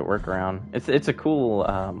hard to work around. It's a cool.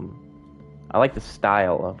 I like the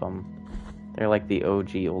style of them. They're like the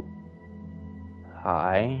OG old.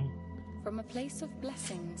 Hi. From a place of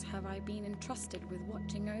blessings have I been entrusted with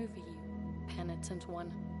watching over you, penitent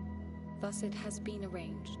one. Thus it has been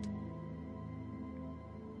arranged.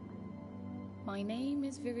 My name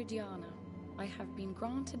is Viridiana. I have been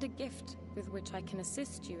granted a gift with which I can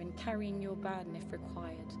assist you in carrying your burden if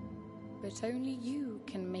required. But only you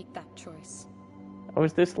can make that choice. Oh,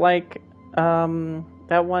 is this like,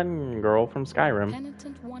 that one girl from Skyrim?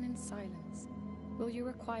 Penitent one in silence. Will you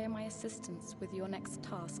require my assistance with your next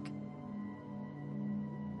task?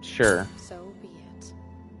 Sure. So be it.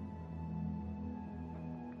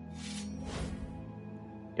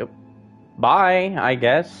 Yep. Bye, I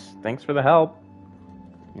guess. Thanks for the help.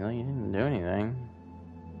 You know, you didn't do anything.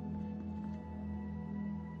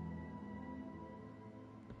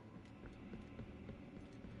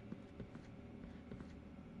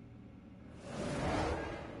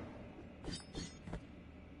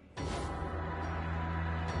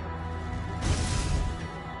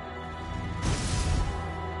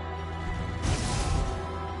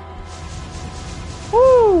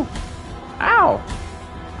 Woo! Ow!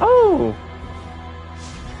 Oh!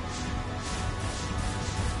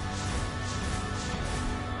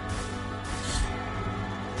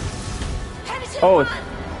 Oh, it's...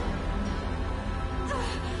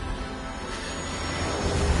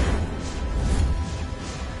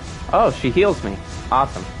 Oh, she heals me.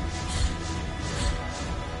 Awesome.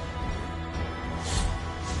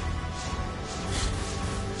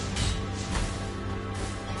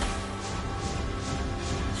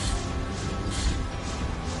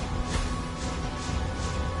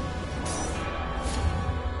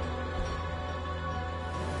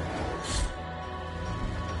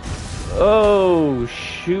 Oh,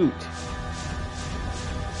 shoot.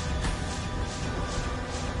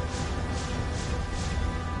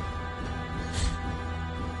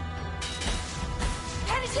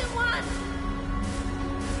 Penitent one!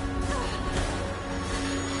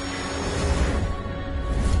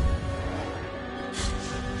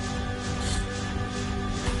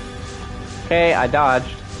 Okay, I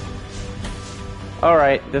dodged.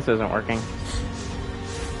 Alright, this isn't working.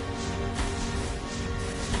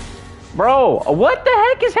 Bro, what the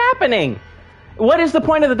heck is happening? What is the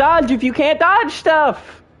point of the dodge if you can't dodge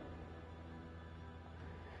stuff?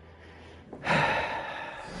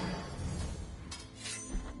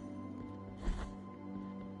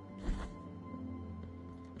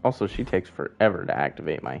 Also, she takes forever to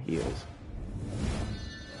activate my heals.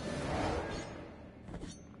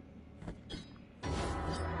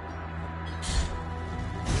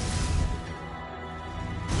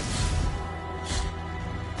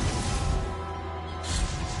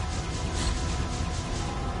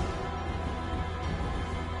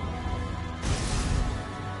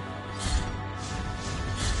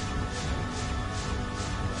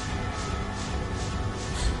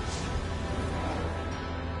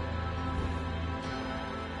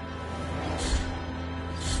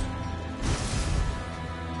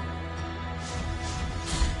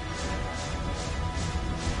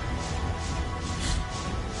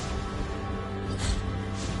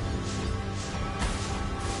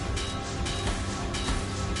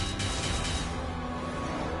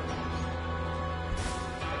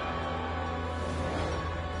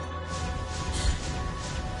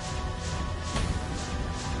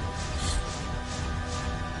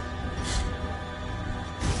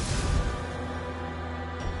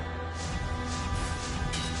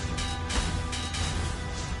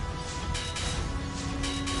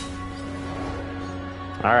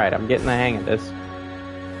 Alright, I'm getting the hang of this.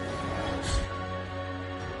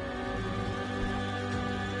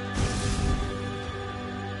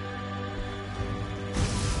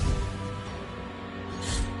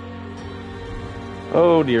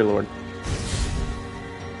 Oh, dear Lord.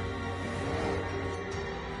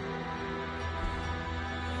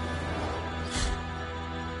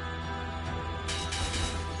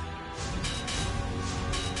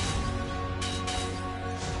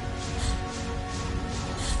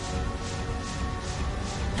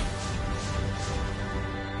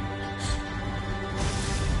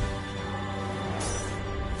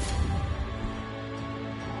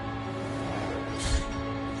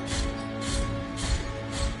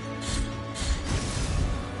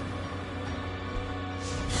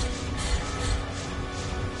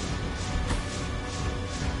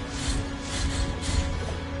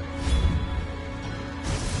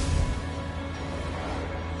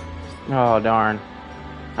 Oh, darn.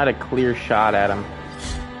 I had a clear shot at him.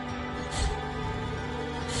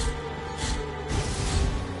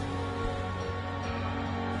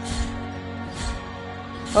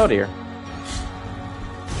 Oh, dear.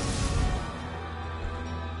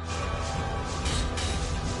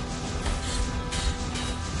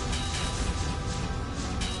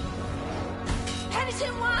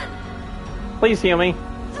 Penitent one! Please heal me.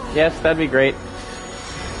 Yes, that'd be great.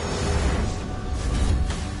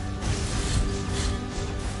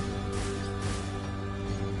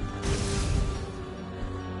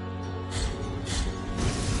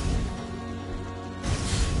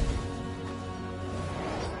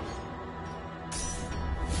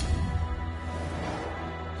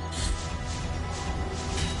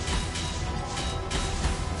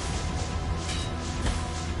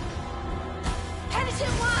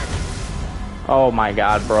 Oh my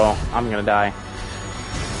god, bro. I'm gonna die.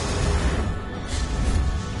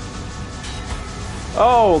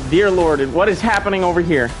 Oh, dear Lord, what is happening over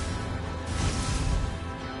here?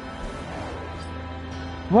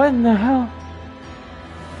 What in the hell?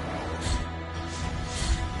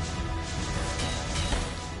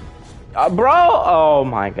 Bro! Oh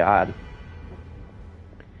my god.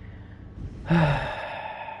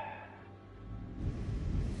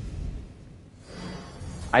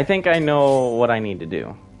 I think I know what I need to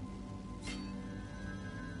do.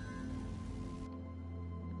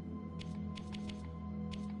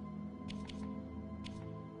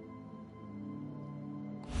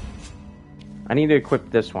 I need to equip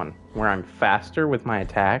this one, where I'm faster with my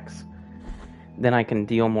attacks, then I can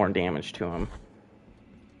deal more damage to him.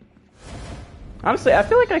 Honestly, I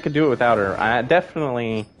feel like I could do it without her. I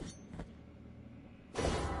definitely...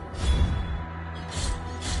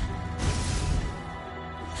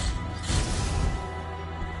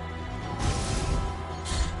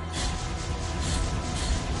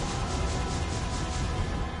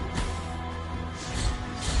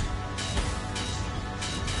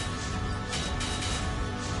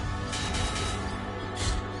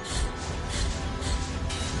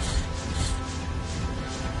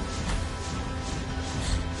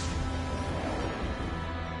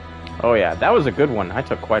 Oh yeah, that was a good one. I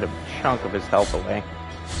took quite a chunk of his health away.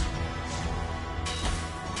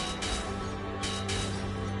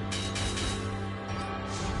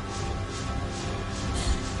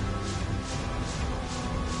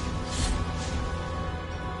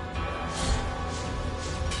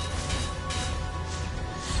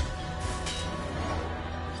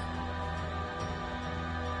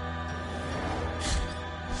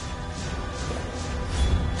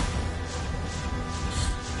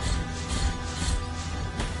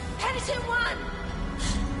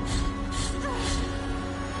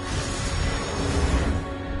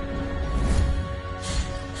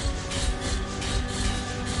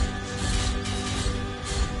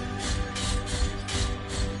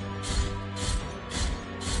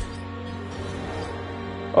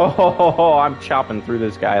 Oh, I'm chopping through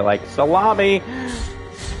this guy like salami.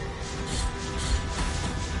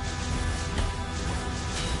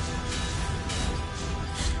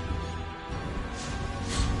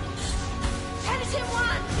 Penitent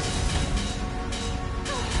one!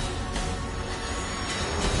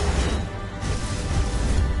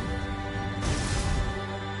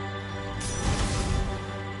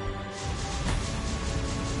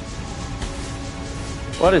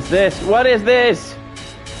 What is this? What is this?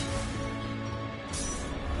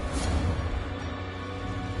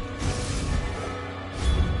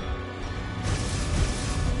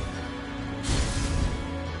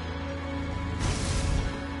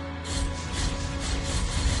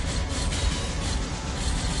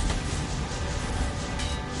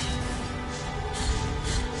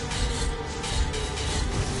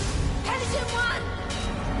 Penitent one!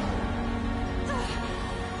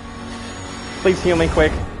 Please heal me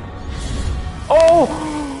quick. Oh!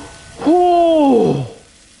 Ooh!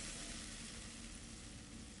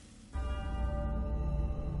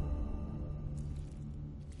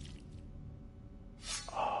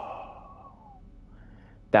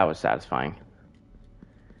 That was satisfying.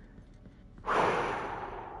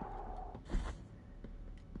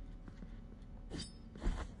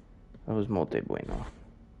 That was muy bueno.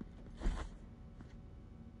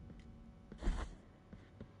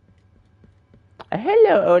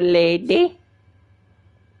 Hello, old lady.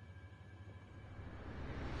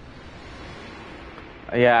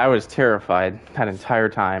 Yeah, I was terrified that entire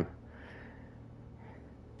time.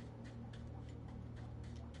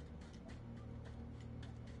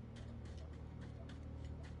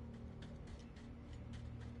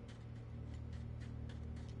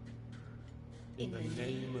 In the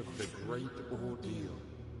name of the great ordeal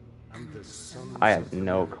and the sons I have of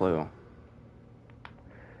no men, clue.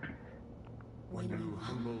 when you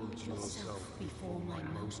humbled yourself before my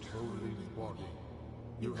most holy body,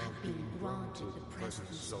 you have been granted the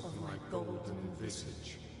presence of my golden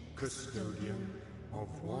visage, custodian of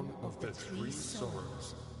one of the three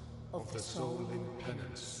sorrows of the soul in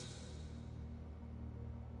penance.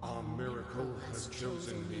 Our miracle has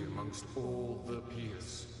chosen me amongst all the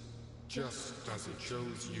peers, just as it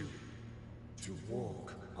chose you, to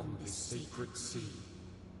walk on this sacred sea.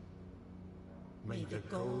 May the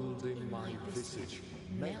gold in my visage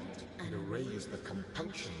melt and erase the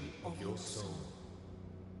compunction of your soul.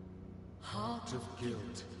 Heart of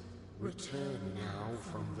guilt, return now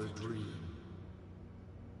from the dream.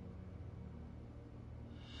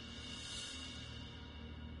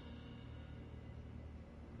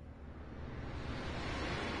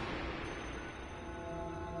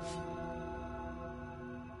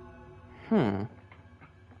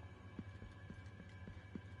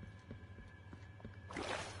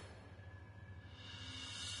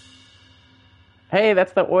 Hey,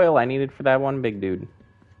 that's the oil I needed for that one big dude.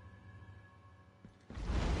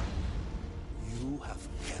 You have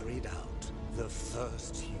carried out the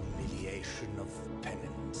first humiliation of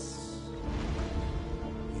penance.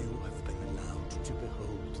 You have been allowed to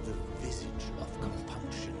behold the visage of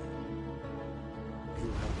compunction.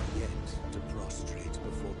 You have yet to prostrate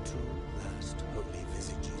before two last holy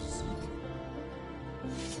visages.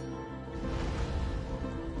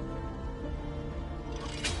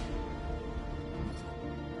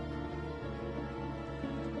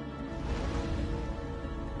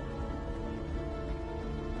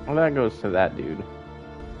 Well, that goes to that dude.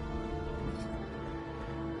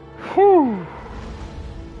 Whew.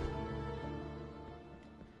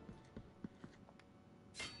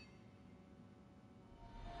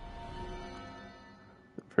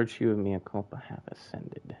 The virtue of mea culpa hath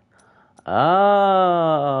ascended.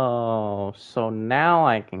 Oh, so now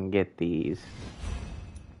I can get these.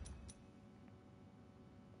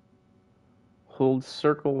 Hold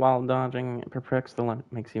circle while dodging. It perplex the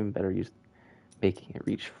limit. Makes even better use, making it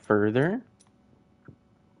reach further.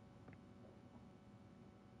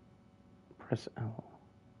 Press L.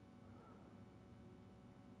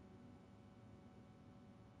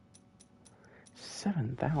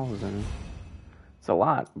 $7,000. It's a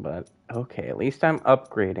lot, but okay. At least I'm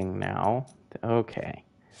upgrading now. Okay.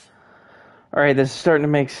 All right, this is starting to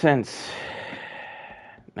make sense.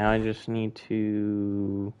 Now I just need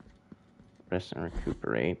to rest and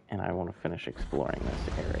recuperate, and I want to finish exploring this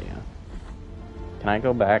area. Can I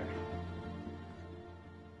go back?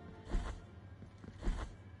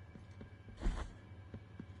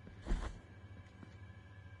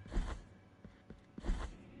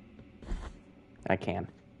 I can.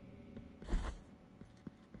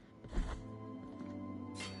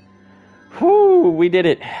 Whew, we did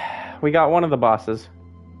it. We got one of the bosses.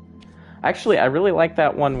 Actually, I really like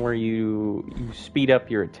that one where you speed up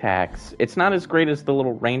your attacks. It's not as great as the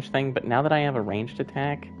little range thing, but now that I have a ranged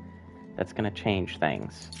attack, that's going to change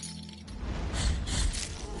things.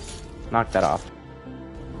 Knock that off.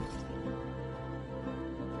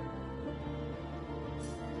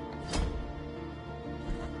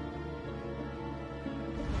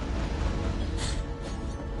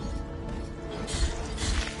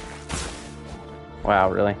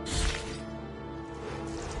 Wow, really?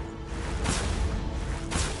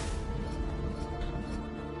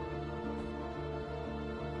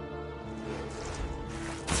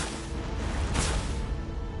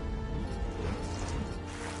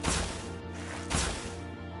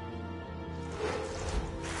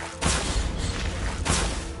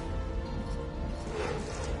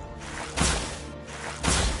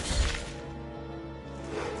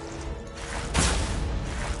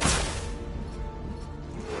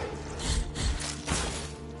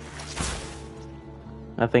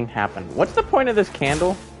 Nothing happened. What's the point of this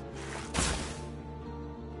candle?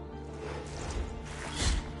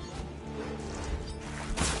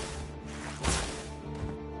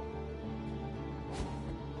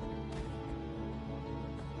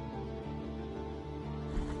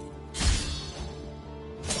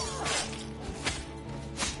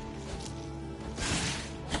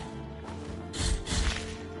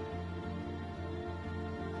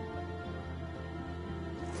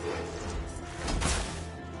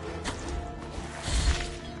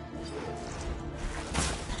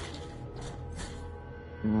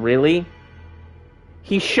 Really?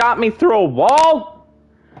 He shot me through a wall?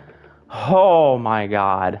 Oh my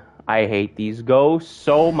god. I hate these ghosts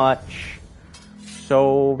so much.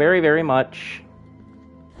 So very, very much.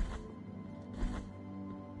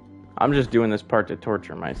 I'm just doing this part to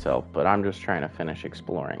torture myself, but I'm just trying to finish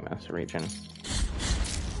exploring this region.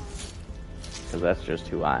 Because that's just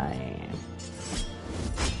who I am.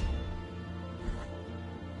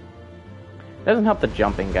 Doesn't help the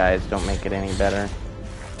jumping, guys. Don't make it any better.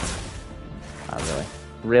 Not really.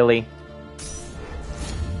 Really?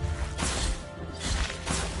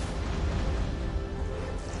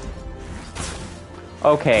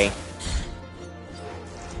 Okay.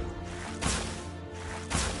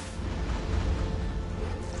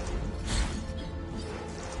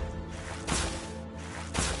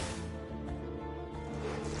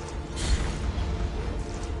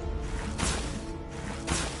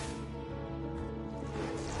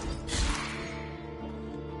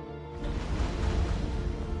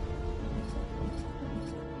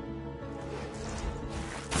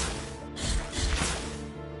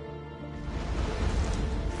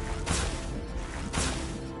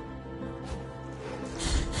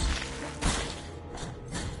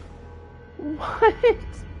 What?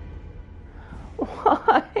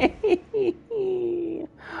 Why?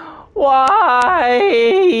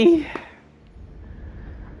 Why?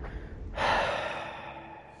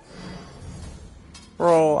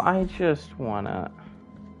 Bro, I just wanna...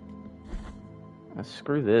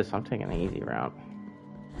 Screw this, I'm taking the easy route.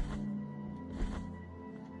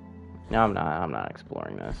 No, I'm not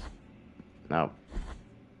exploring this. Nope.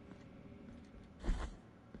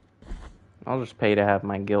 I'll just pay to have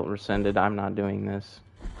my guilt rescinded. I'm not doing this.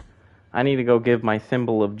 I need to go give my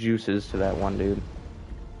thimble of juices to that one dude.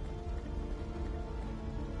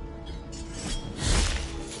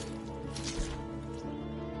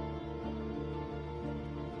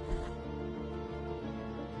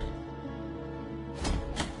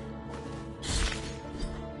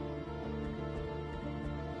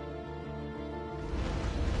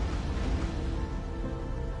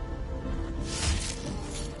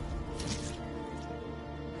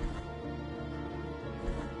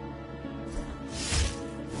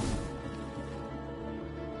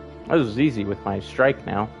 This is easy with my strike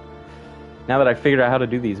now. Now that I figured out how to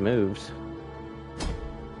do these moves.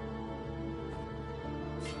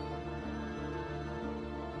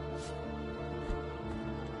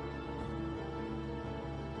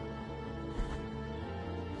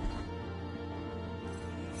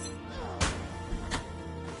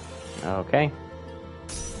 Okay.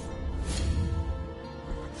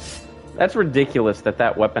 That's ridiculous that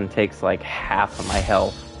that weapon takes like half of my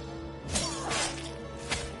health.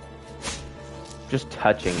 Just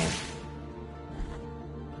touching it.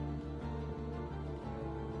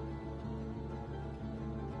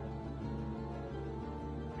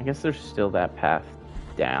 I guess there's still that path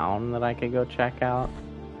down that I could go check out.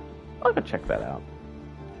 I'll go check that out.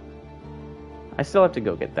 I still have to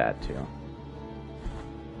go get that too.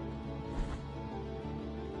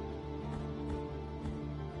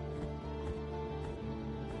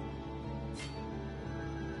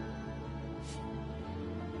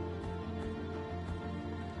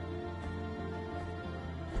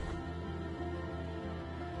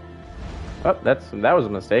 Oh, that was a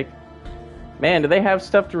mistake. Man, do they have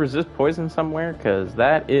stuff to resist poison somewhere? Because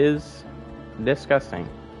that is disgusting.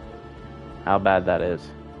 How bad that is.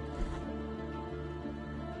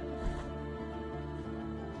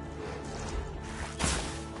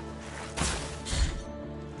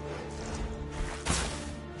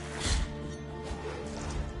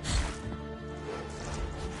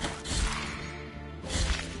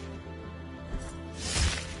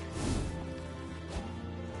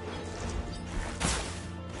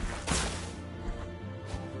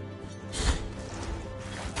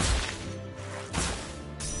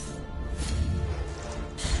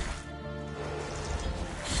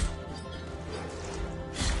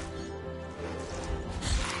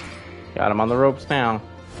 Got him on the ropes now.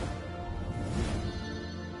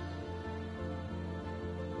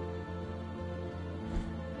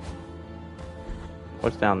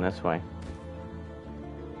 What's down this way?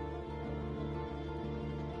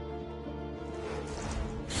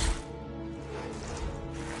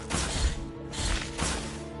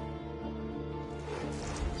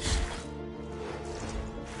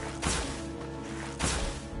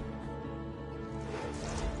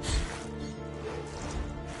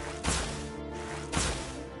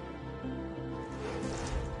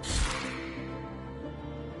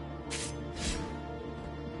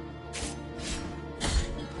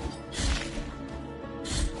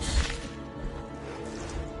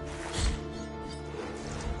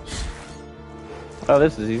 Oh,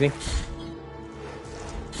 this is easy.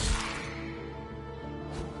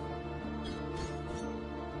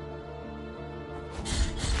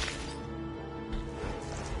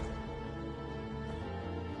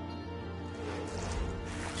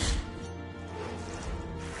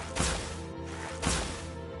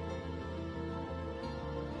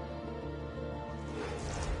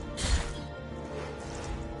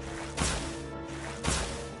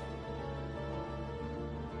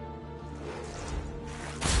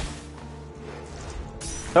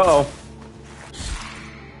 Uh-oh.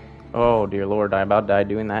 Oh, dear Lord, I about died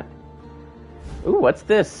doing that. Ooh, what's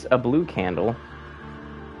this? A blue candle.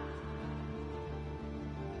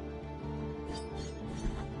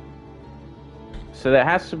 So that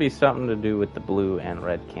has to be something to do with the blue and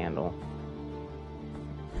red candle.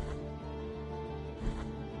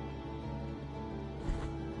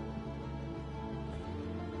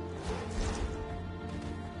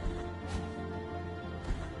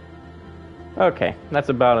 Okay, that's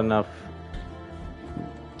about enough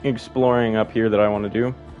exploring up here that I want to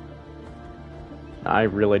do. I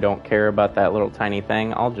really don't care about that little tiny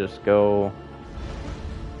thing. I'll just go...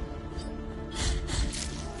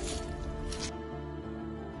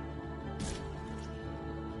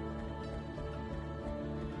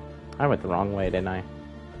 I went the wrong way, didn't I?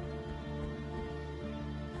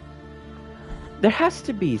 There has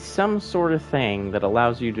to be some sort of thing that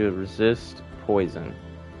allows you to resist poison.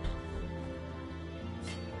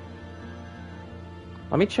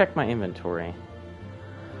 Let me check my inventory.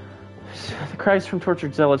 The cries from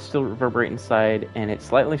tortured zealots still reverberate inside, and it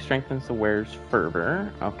slightly strengthens the wearer's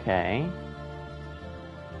fervor. Okay.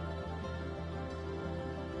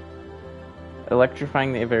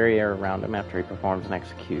 Electrifying the very air around him after he performs an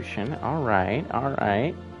execution. Alright,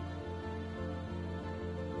 alright.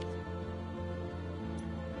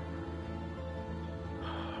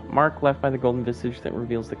 Mark left by the golden visage that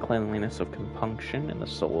reveals the cleanliness of compunction in the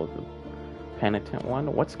soul of the penitent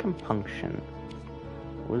one. What's compunction?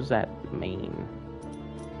 What does that mean?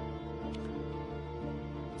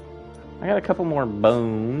 I got a couple more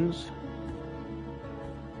bones.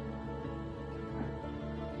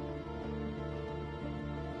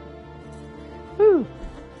 Whew.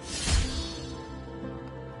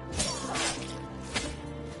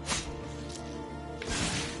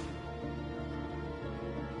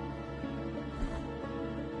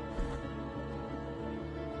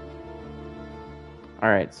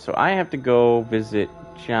 Alright, so I have to go visit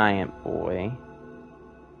Giant Boy.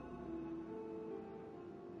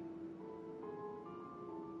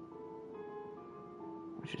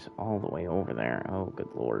 Which is all the way over there. Oh, good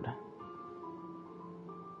lord.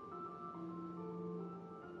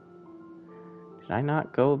 Did I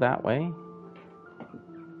not go that way?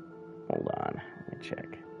 Hold on, let me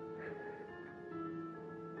check.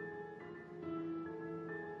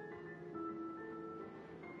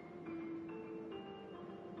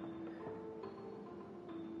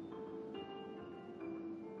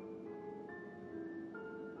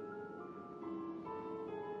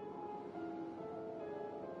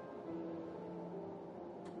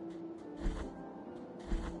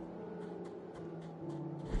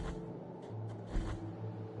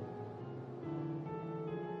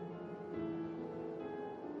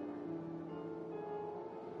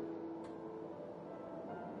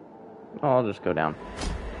 Oh, I'll just go down.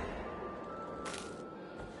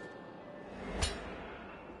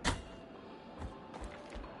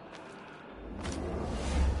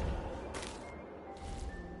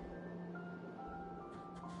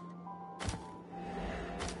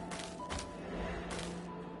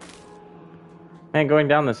 Man, going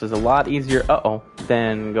down this is a lot easier,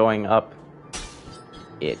 than going up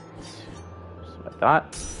it. That's what I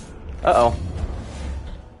thought. Uh-oh.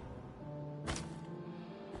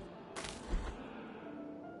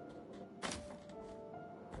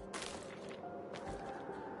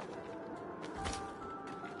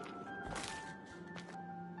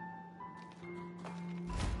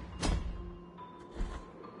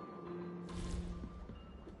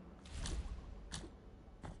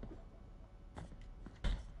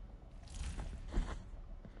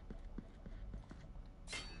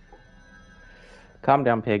 Calm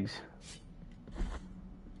down, pigs.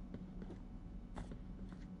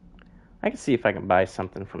 I can see if I can buy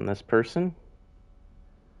something from this person.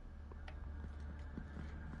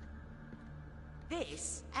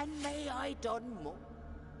 This, and may I done more?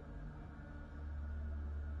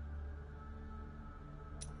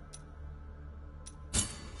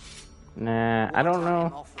 Nah, I don't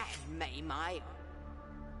know. And may my...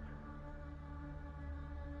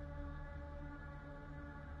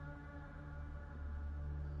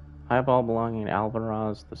 Eyeball belonging to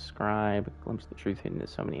Alvarez, the scribe, a glimpse of the truth hidden in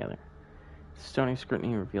so many other. Stony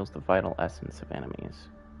scrutiny reveals the vital essence of enemies.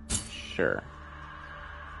 Sure.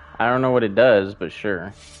 I don't know what it does, but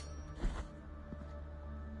sure.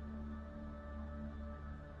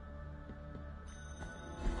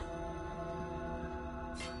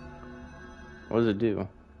 What does it do?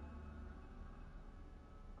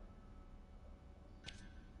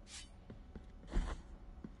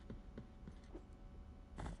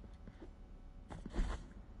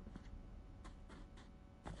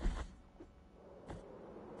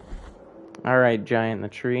 Alright, giant in the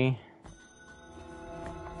tree.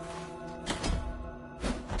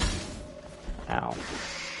 Ow.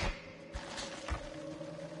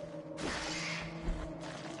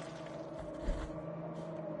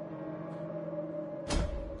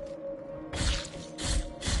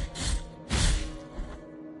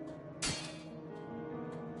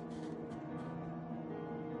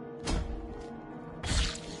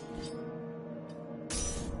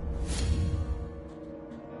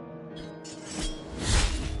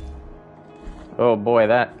 Oh boy,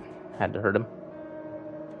 that had to hurt him.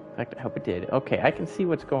 In fact, I hope it did. Okay, I can see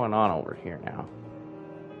what's going on over here now.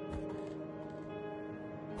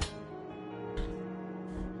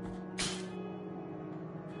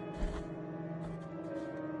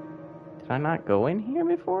 Did I not go in here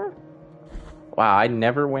before? Wow, I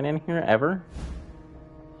never went in here ever?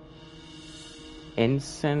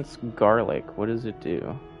 Incense garlic. What does it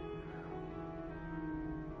do?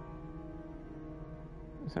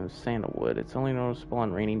 Some sandalwood. It's only noticeable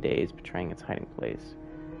on rainy days, betraying its hiding place.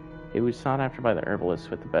 It was sought after by the herbalists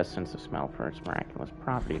with the best sense of smell for its miraculous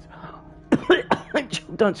properties. I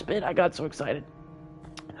choked on spit. I got so excited.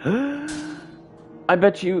 I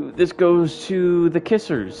bet you this goes to the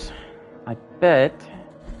kissers. I bet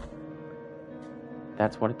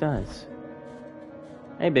that's what it does.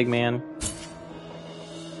 Hey, big man.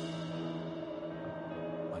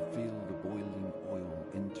 I feel the boiling oil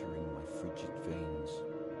entering my frigid veins.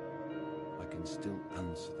 I can still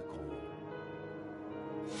answer the call.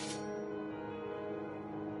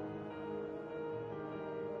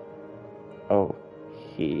 Oh,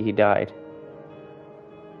 he died.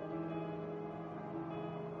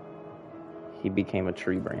 He became a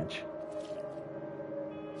tree branch.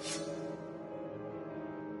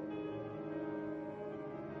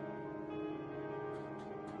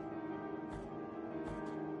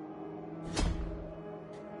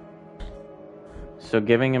 So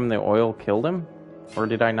giving him the oil killed him? Or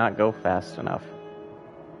did I not go fast enough?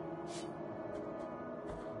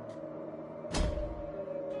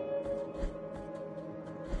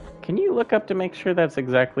 Can you look up to make sure that's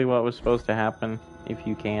exactly what was supposed to happen, if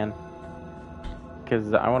you can?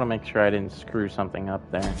 Because I want to make sure I didn't screw something up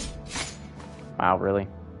there. Wow, really?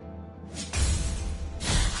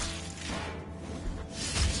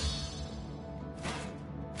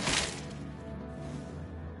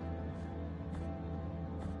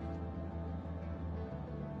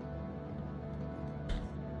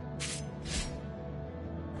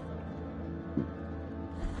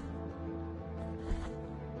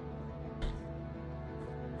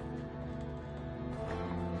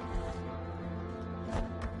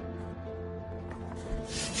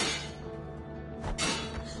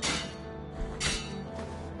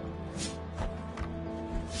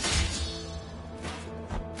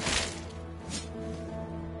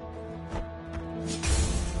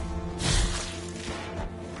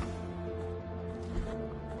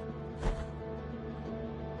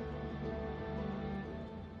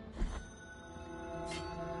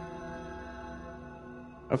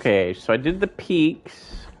 Okay, so I did the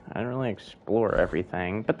peaks. I didn't really explore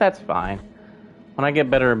everything, but that's fine. When I get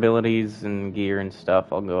better abilities and gear and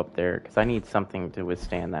stuff, I'll go up there, because I need something to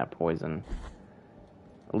withstand that poison.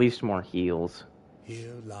 At least more heals.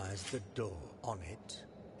 Here lies the door. On it,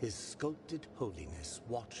 his sculpted holiness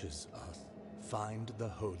watches us. Find the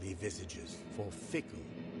holy visages for fickle.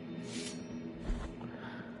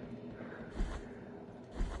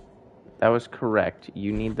 That was correct.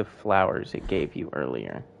 You need the flowers it gave you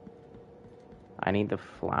earlier. I need the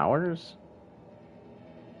flowers?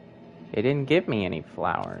 It didn't give me any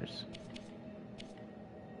flowers.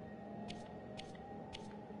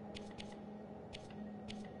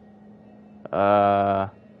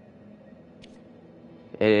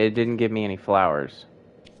 It didn't give me any flowers.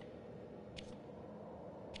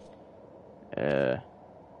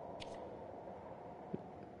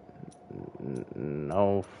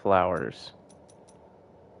 No flowers.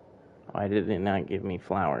 Why did it not give me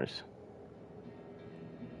flowers?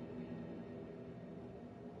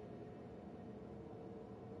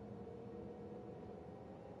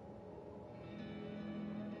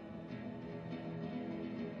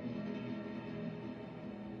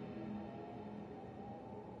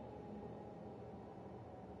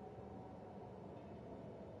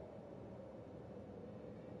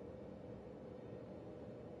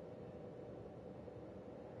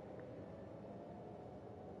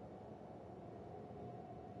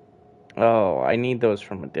 Oh, I need those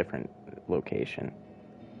from a different location.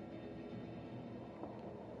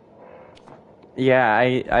 Yeah,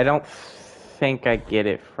 I don't think I get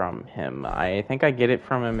it from him. I think I get it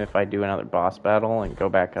from him if I do another boss battle and go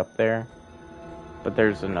back up there. But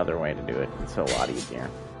there's another way to do it. It's a lot easier.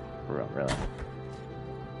 Really.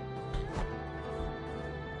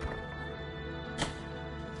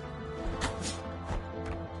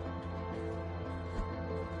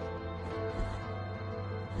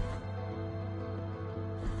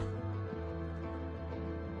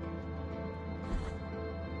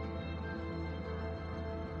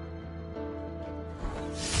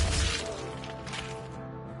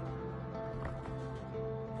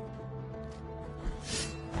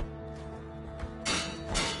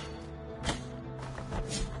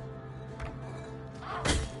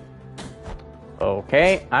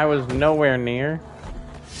 Okay, I was nowhere near.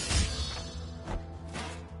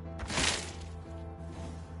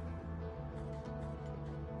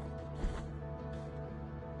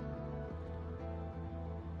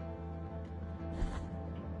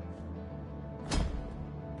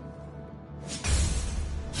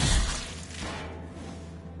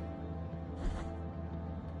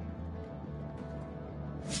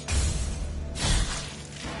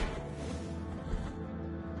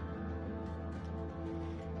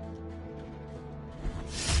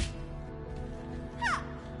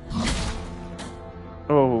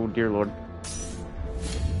 Oh, dear Lord.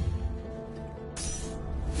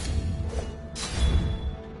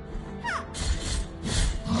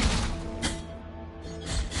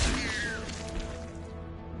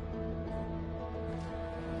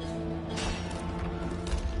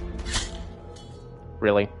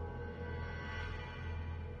 Really?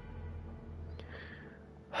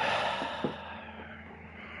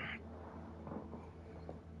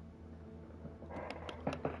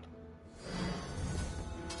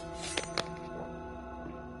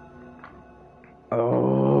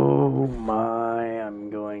 Oh my, I'm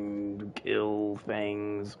going to kill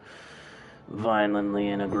things violently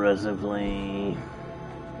and aggressively.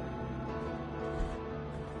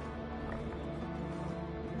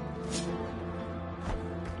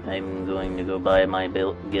 I'm going to go buy my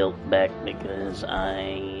guilt back because I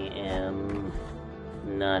am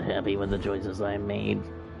not happy with the choices I made.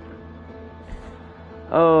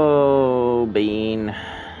 Oh, Bean.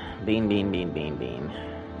 Bean.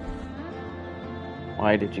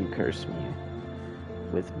 Why did you curse me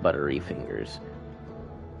with buttery fingers?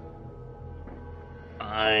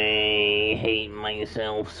 I hate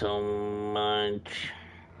myself so much.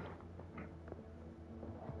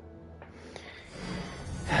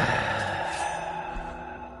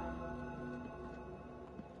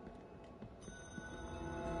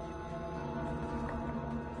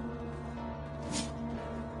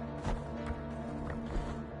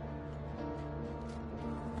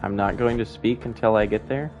 I'm not going to speak until I get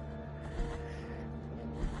there.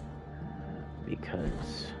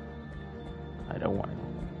 Because I don't want to.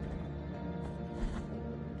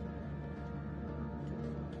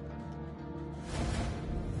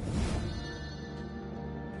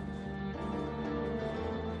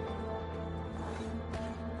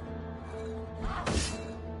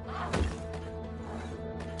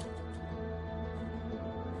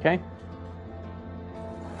 Okay.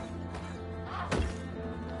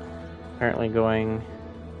 Apparently going...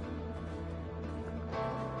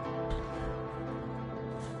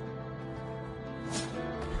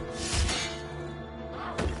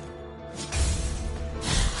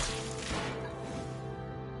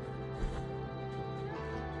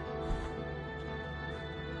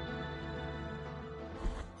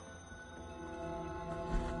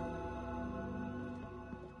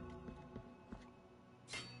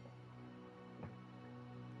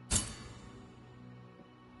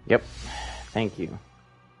 Yep. Thank you.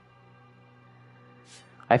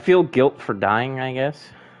 I feel guilt for dying, I guess.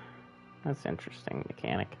 That's interesting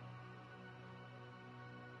mechanic.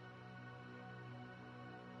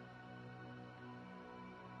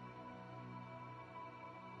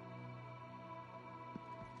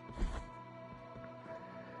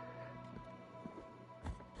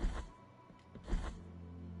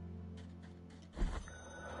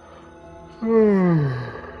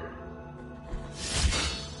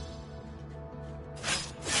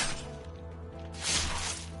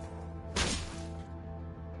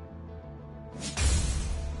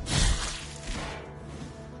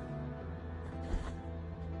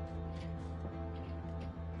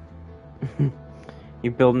 You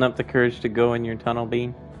building up the courage to go in your tunnel,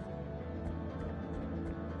 Bean?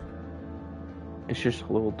 It's just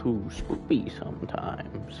a little too spooky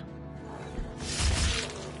sometimes.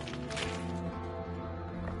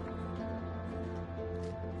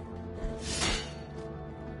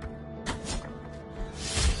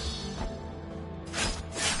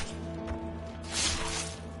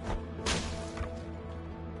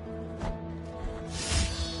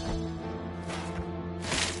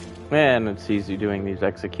 Man, it's easy doing these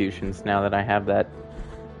executions now that I have that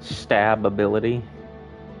stab ability.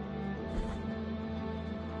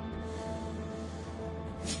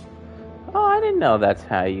 Oh, I didn't know that's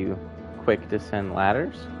how you quick descend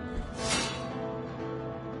ladders.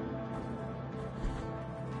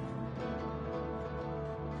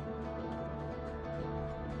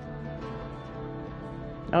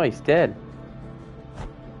 Oh, he's dead.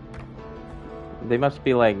 They must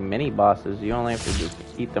be like mini bosses. You only have to just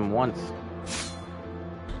eat them once.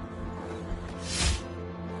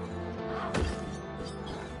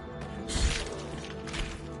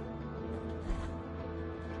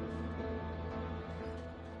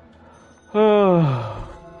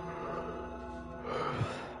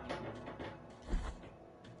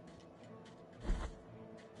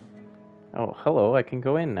 Oh, hello. I can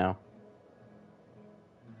go in now.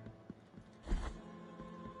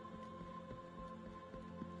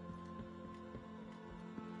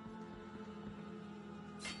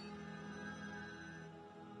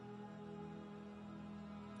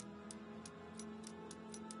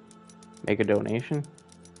 Make a donation.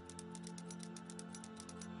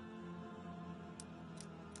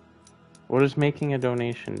 What does making a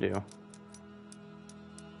donation do?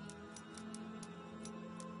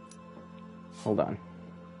 Hold on.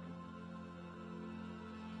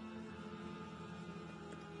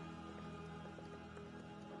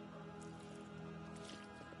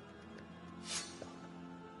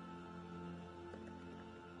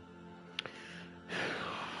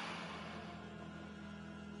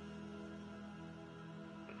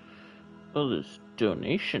 Oh, this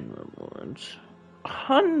donation rewards.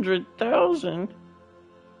 100,000?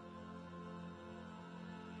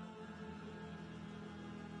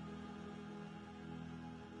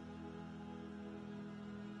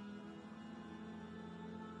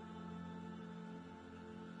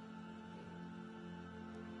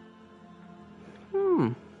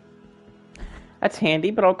 That's handy,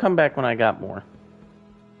 but I'll come back when I got more.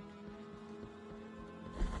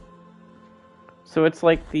 So it's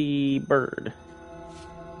like the bird.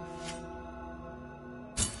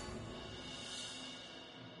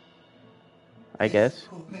 I guess.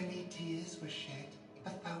 Many tears were shed.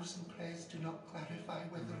 1,000 prayers do not clarify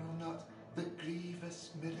whether or not the grievous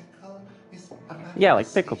miracle is a Yeah, like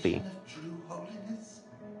Picklebee. manifestation of true holiness.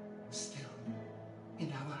 Still,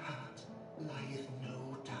 in our heart lieth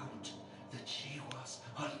no doubt that she was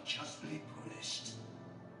unjustly punished.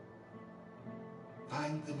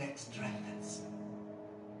 Find the next remnants.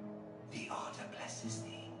 The order blesses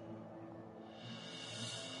thee.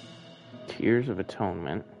 Tears of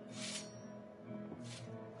Atonement.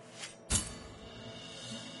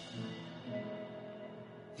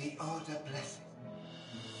 The order blesses.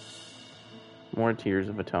 More Tears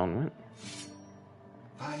of Atonement.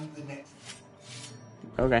 Find the next.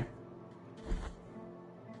 Okay.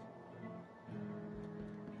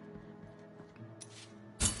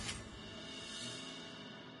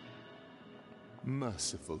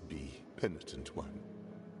 Merciful be, penitent one.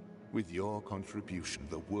 With your contribution,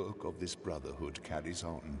 the work of this brotherhood carries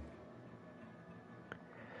on.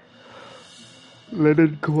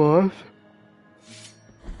 Linen cloth.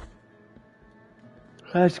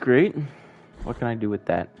 That's great. What can I do with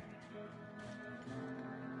that?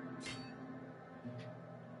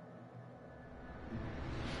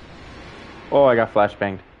 Oh, I got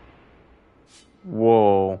flashbanged.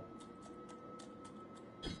 Whoa.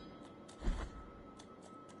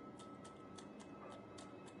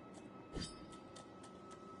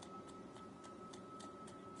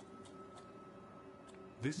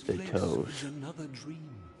 This The place toes. is another dream,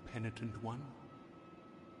 penitent one.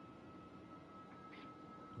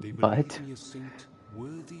 They believe But me a saint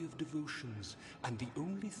worthy of devotions, and the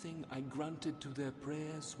only thing I granted to their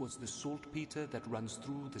prayers was the saltpeter that runs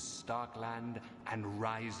through the stark land and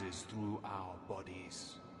rises through our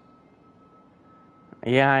bodies.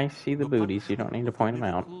 yeah, I see the booties. You don't punishment need to of the point them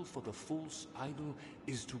out. miracle for the false idol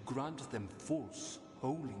is to grant them false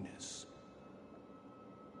holiness.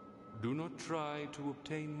 Do not try to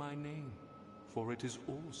obtain my name, for it is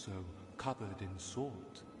also covered in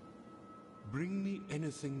salt. Bring me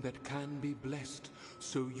anything that can be blessed,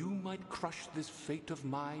 so you might crush this fate of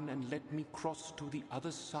mine and let me cross to the other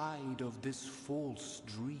side of this false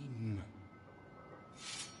dream.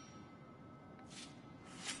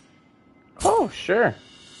 Oh, sure.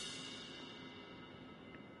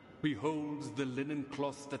 Behold the linen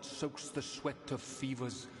cloth that soaks the sweat of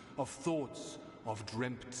fevers, of thoughts, of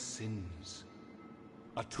dreamt sins.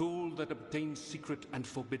 A tool that obtains secret and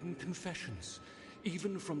forbidden confessions,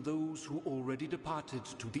 even from those who already departed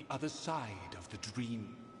to the other side of the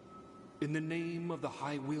dream. In the name of the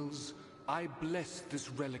High Wills, I bless this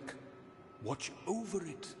relic. Watch over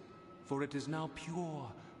it, for it is now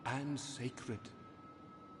pure and sacred.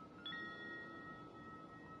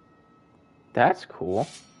 That's cool.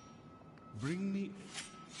 Bring me...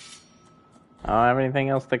 I don't have anything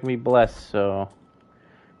else that can be blessed, so...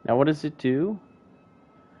 Now what does it do?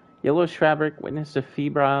 Yellowish fabric, witness of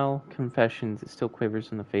febrile confessions. It still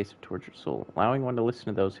quivers in the face of tortured soul, allowing one to listen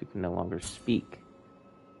to those who can no longer speak.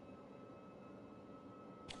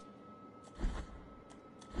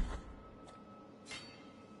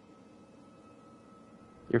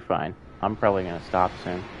 You're fine. I'm probably going to stop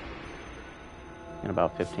soon. In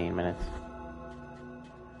about 15 minutes.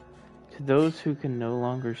 To those who can no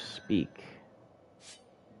longer speak.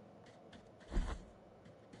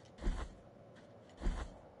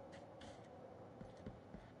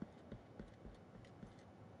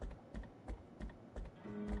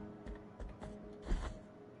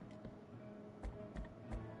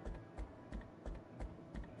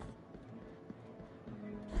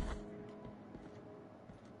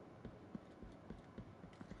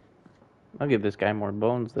 I'll give this guy more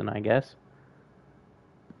bones than I guess.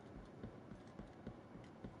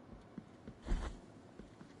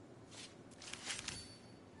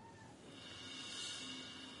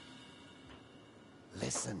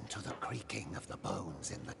 Listen to the creaking of the bones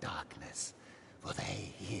in the darkness, for they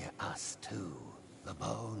hear us too. The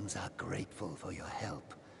bones are grateful for your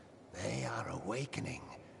help. They are awakening,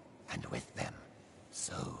 and with them,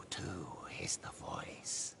 so too is the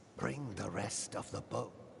voice. Bring the rest of the bones.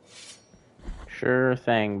 Sure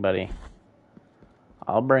thing, buddy.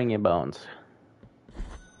 I'll bring you bones.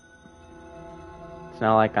 It's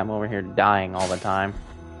not like I'm over here dying all the time.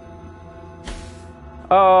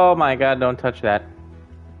 Oh my god, don't touch that.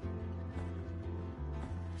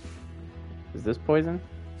 Is this poison?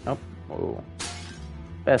 Nope. Oh.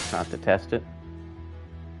 Best not to test it.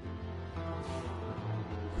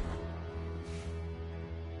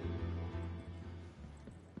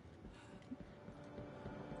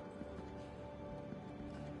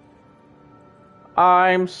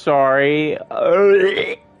 I'm sorry.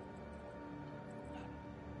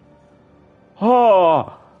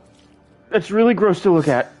 Oh, that's really gross to look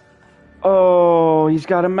at. Oh, he's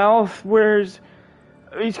got a mouth.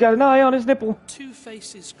 He's got an eye on his nipple. Two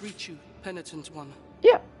faces greet you, penitent one.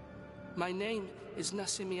 Yeah. My name is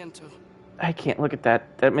Nacimiento. I can't look at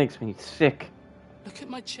that. That makes me sick. Look at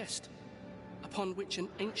my chest, upon which an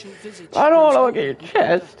ancient visage... I don't want to grows look at your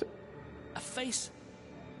older. chest. A face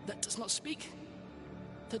that does not speak,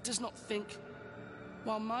 that does not think,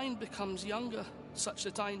 while mine becomes younger, such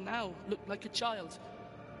that I now look like a child.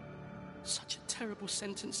 Such a terrible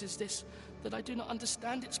sentence is this, that I do not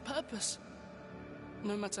understand its purpose.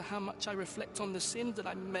 No matter how much I reflect on the sin that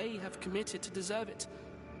I may have committed to deserve it,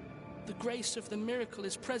 the grace of the miracle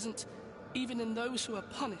is present even in those who are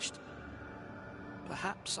punished.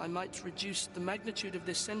 Perhaps I might reduce the magnitude of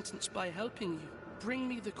this sentence by helping you. Bring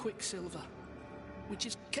me the quicksilver, which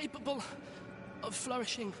is capable of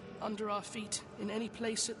flourishing under our feet in any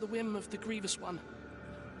place at the whim of the grievous one,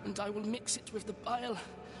 and I will mix it with the bile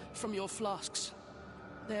from your flasks.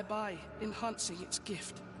 thereby enhancing its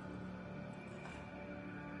gift.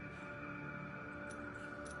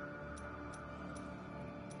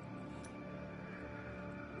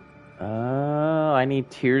 I need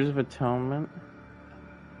Tears of Atonement.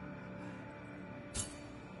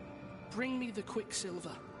 Bring me the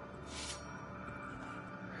Quicksilver.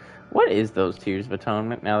 What is those Tears of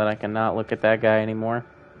Atonement now that I cannot look at that guy anymore?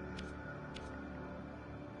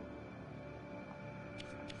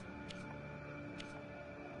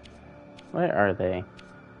 Where are they?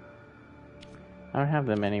 I don't have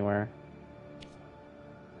them anywhere.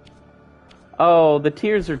 Oh, the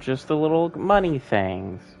tears are just the little money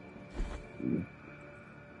things.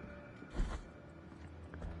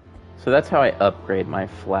 So that's how I upgrade my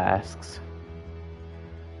flasks.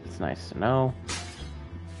 It's nice to know.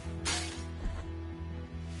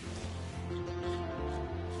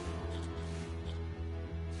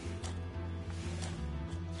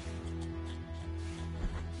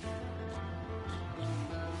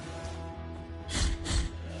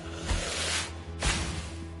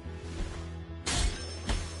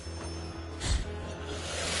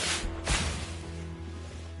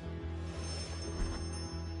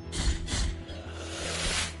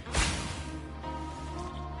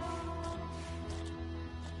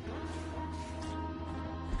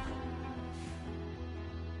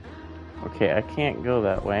 Okay, I can't go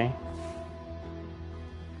that way.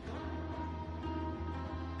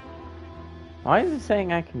 Why is it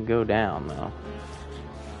saying I can go down, though?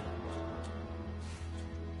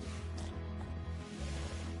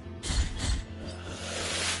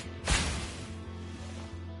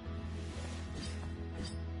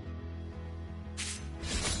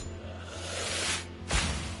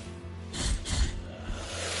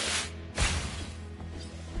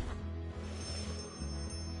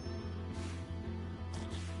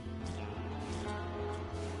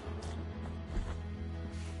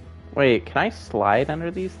 Wait, can I slide under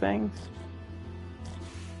these things?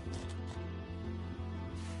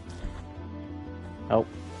 Oh.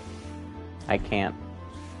 I can't.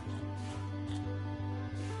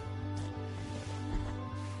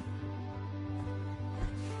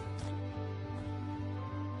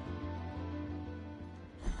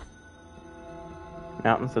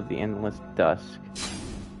 Mountains of the Endless Dusk.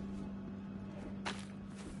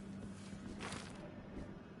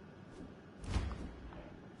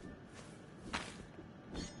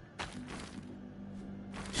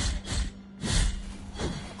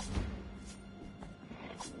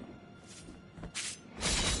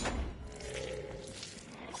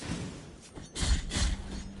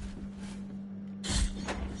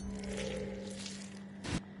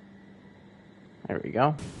 There we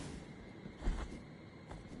go.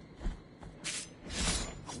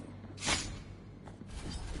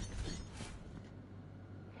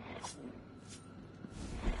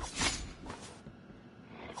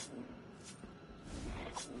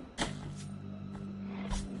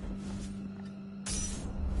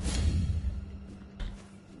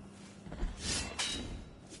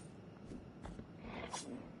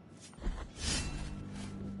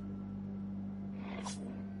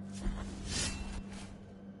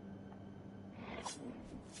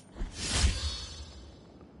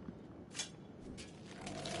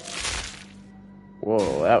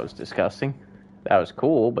 Whoa, that was disgusting. That was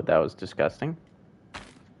cool, but that was disgusting.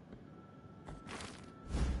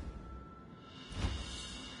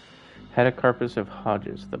 Hedacarpus of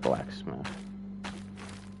Hodges, the blacksmith.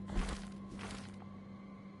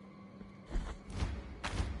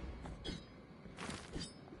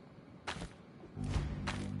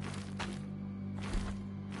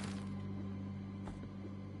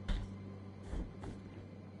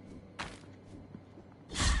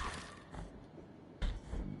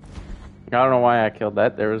 I don't know why I killed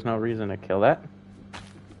that. There was no reason to kill that.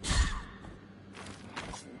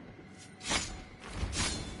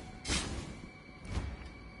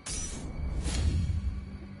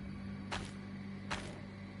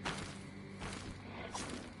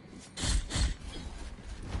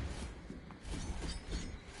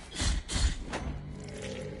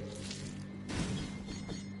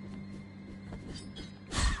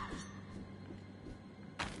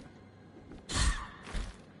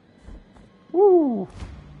 Woo!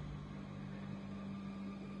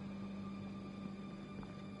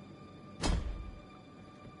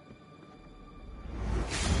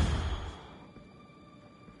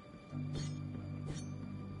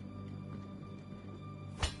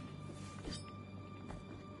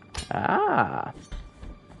 Ah.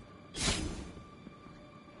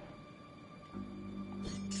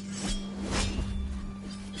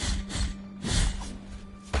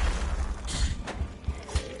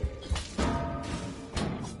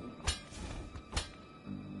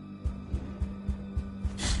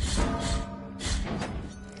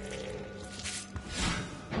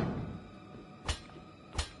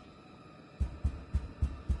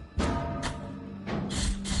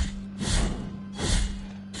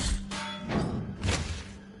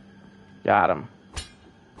 Got him.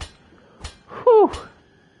 Whew.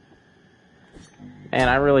 Man,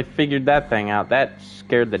 I really figured that thing out. That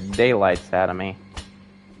scared the daylights out of me.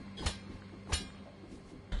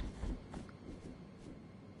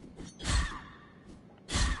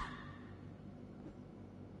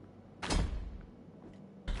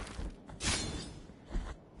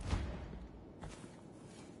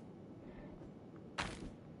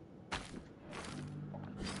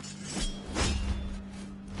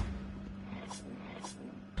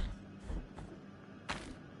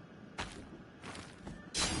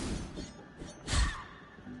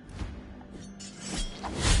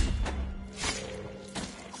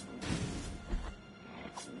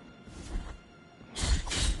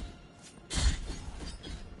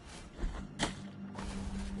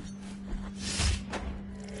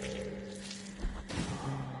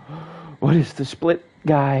 What is the split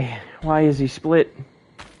guy? Why is he split?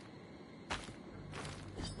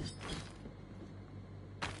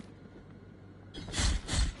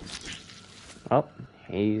 Oh,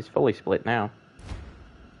 he's fully split now.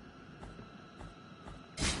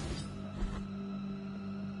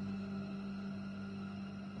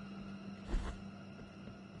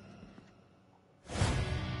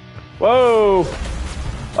 Whoa!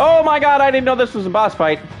 Oh my god, I didn't know this was a boss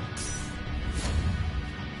fight.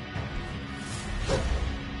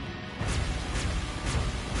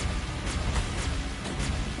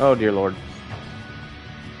 Oh dear lord.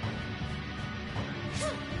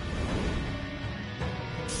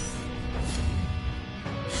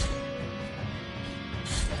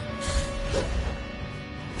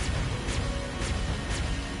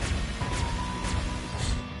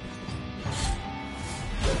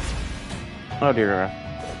 Oh dear.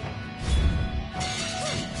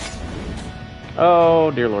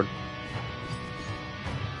 Oh dear lord.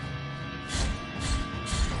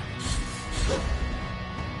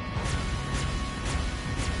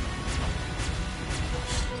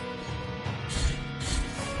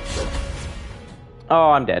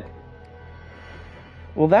 Oh, I'm dead.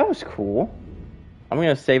 Well, that was cool. I'm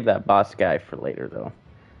gonna save that boss guy for later, though,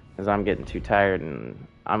 because I'm getting too tired and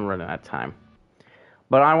I'm running out of time.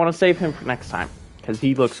 But I want to save him for next time, because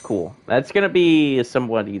he looks cool. That's gonna be a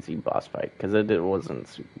somewhat easy boss fight, because it wasn't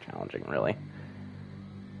super challenging, really.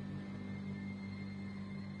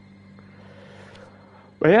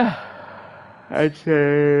 But yeah, I'd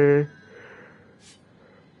say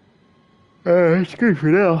it's good for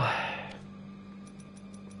now.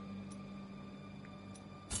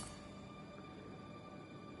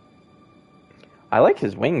 I like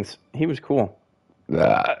his wings. He was cool.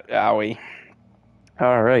 Owie.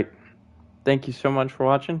 Alright. Thank you so much for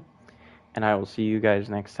watching. And I will see you guys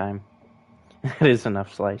next time. That is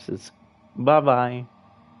enough slices. Bye-bye.